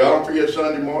 So y'all don't forget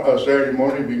Saturday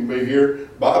morning, if you can be here.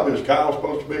 Bob, is Kyle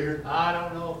supposed to be here? I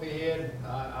don't know if he had,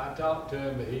 I talked to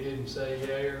him, but he didn't say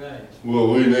yea or nay.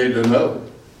 Well, we need to know.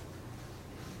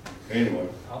 Anyway,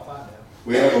 I'll find out.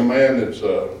 we have a man that's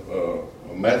a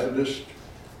Methodist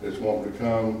that's wanting to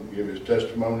come give his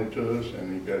testimony to us,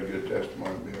 and he's got a good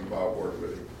testimony. Me and Bob worked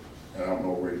with him. And I don't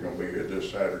know where he's going to be here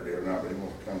this Saturday or not, but he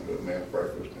wants to come to a men's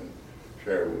breakfast and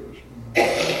share with us.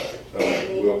 So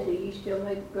we'll. Do you still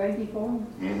make gravy for them?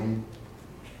 Mm-hmm.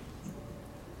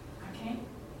 I can't.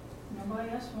 Nobody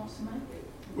else wants to make it.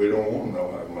 We don't want to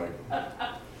know how to make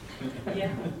it.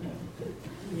 Yeah.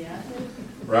 Yeah.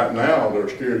 Right now, they're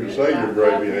scared to say your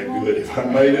gravy ain't good. If I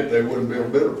made it, they wouldn't be a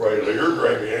bit afraid. Your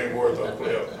gravy ain't worth a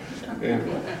flip.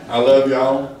 Anyway, I love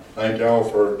y'all. Thank y'all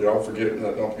for getting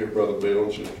that. Don't forget Brother Bill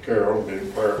and Sister Carol,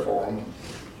 getting prayer for him.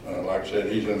 Like I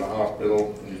said, he's in the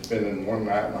hospital. He's spending one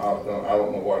night in the hospital. I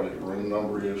don't know what his room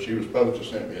number is. She was supposed to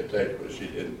send me a text, but she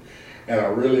didn't. And I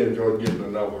really enjoyed getting to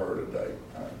know her today.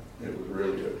 It was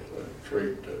really a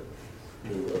treat to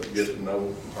get to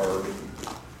know her, and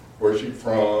where she's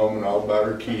from, and all about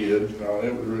her kids, and all.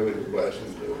 It was really a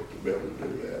blessing to be able to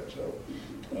do that, so.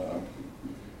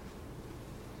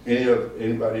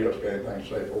 Anybody else got anything to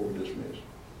say before we dismiss?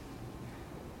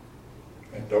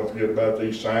 And don't forget about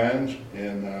these signs,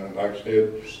 and like I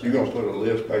said, you're gonna put a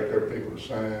list back there of people to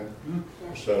sign.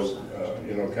 So,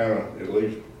 you know, kind of at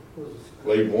least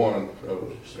leave one,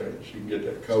 so she can get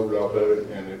that code off of it,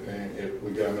 and if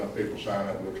we got enough people sign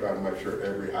up, we'll try to make sure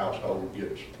every household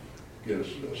gets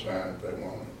a sign if they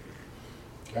want it.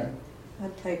 Okay?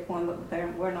 I'd take one,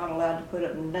 but we're not allowed to put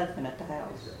up nothing at the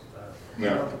house.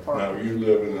 No, you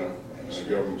live in a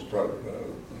government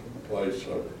place,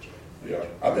 so, yeah.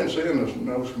 I've been seeing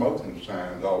no smoking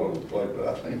signs all over the place, but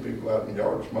I've seen people out in the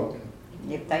yard smoking.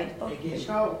 If they supposed to get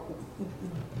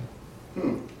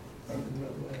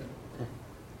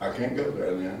I can't go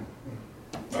there then.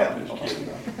 I'm just kidding.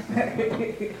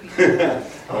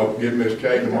 I'll get Miss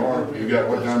Kay tomorrow. You got,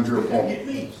 what time's your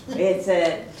appointment? It's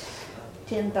at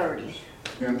 10:30.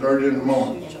 10:30 in the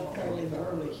morning.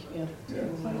 Yeah.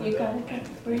 You gotta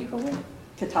where you going?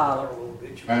 To Tyler.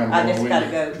 I'm I going just with gotta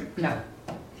you. go, no,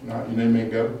 No, you need me to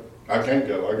go? I can't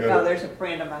go. I no, got. there's a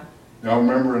friend of mine. Y'all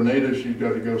remember Anita? She's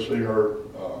got to go see her.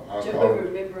 I Do called you her.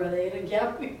 remember Anita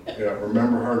Gallagher? Yeah,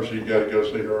 remember her? She's got to go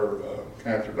see her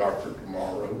cancer doctor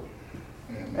tomorrow.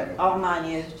 And But all mine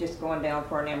is just going down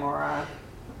for an MRI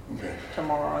okay.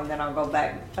 tomorrow, and then I'll go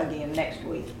back again next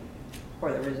week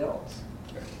for the results.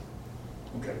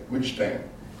 Okay, would you stand?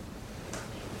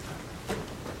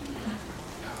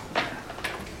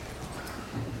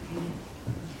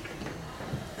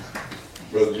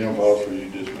 Brother Jim Foster, you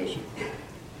dismiss it.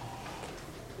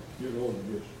 Dear Lord,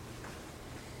 we just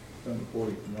come before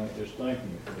you tonight, just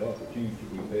thanking you for the opportunity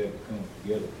we've had to come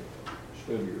together to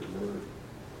study your word.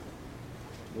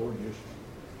 Lord, just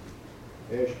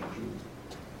ask you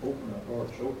to open our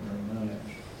hearts, open our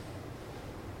minds,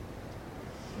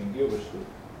 and give us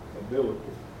the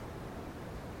ability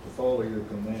to follow your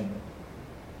commandment,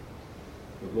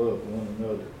 to love one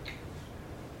another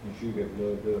as you have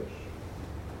loved us.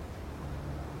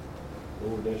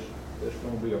 Lord, that's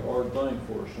going to be a hard thing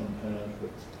for us sometimes,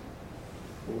 but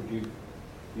Lord, you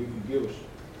can give us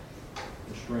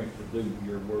the strength to do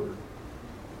your word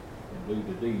and do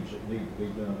the deeds that need to be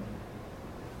done.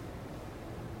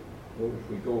 Lord, as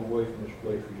we go away from this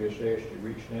place, we just ask you to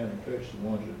reach down and touch the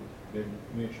ones that have been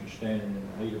mentioned standing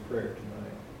in need of prayer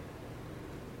tonight.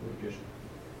 Lord, just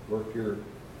work your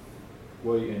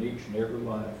way in each and every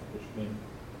life that's been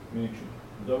mentioned.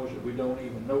 Those that we don't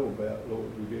even know about,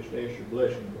 Lord, we just ask your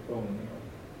blessing upon them.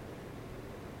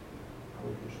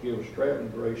 Lord, just give us traveling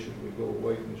grace as we go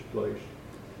away from this place.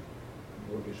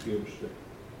 Lord, just give us the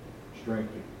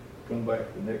strength to come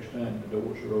back the next time the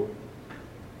doors are open.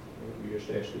 Lord, we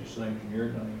just ask these things in your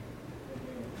name.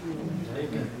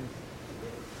 Amen.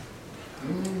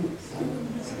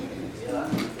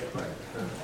 Amen.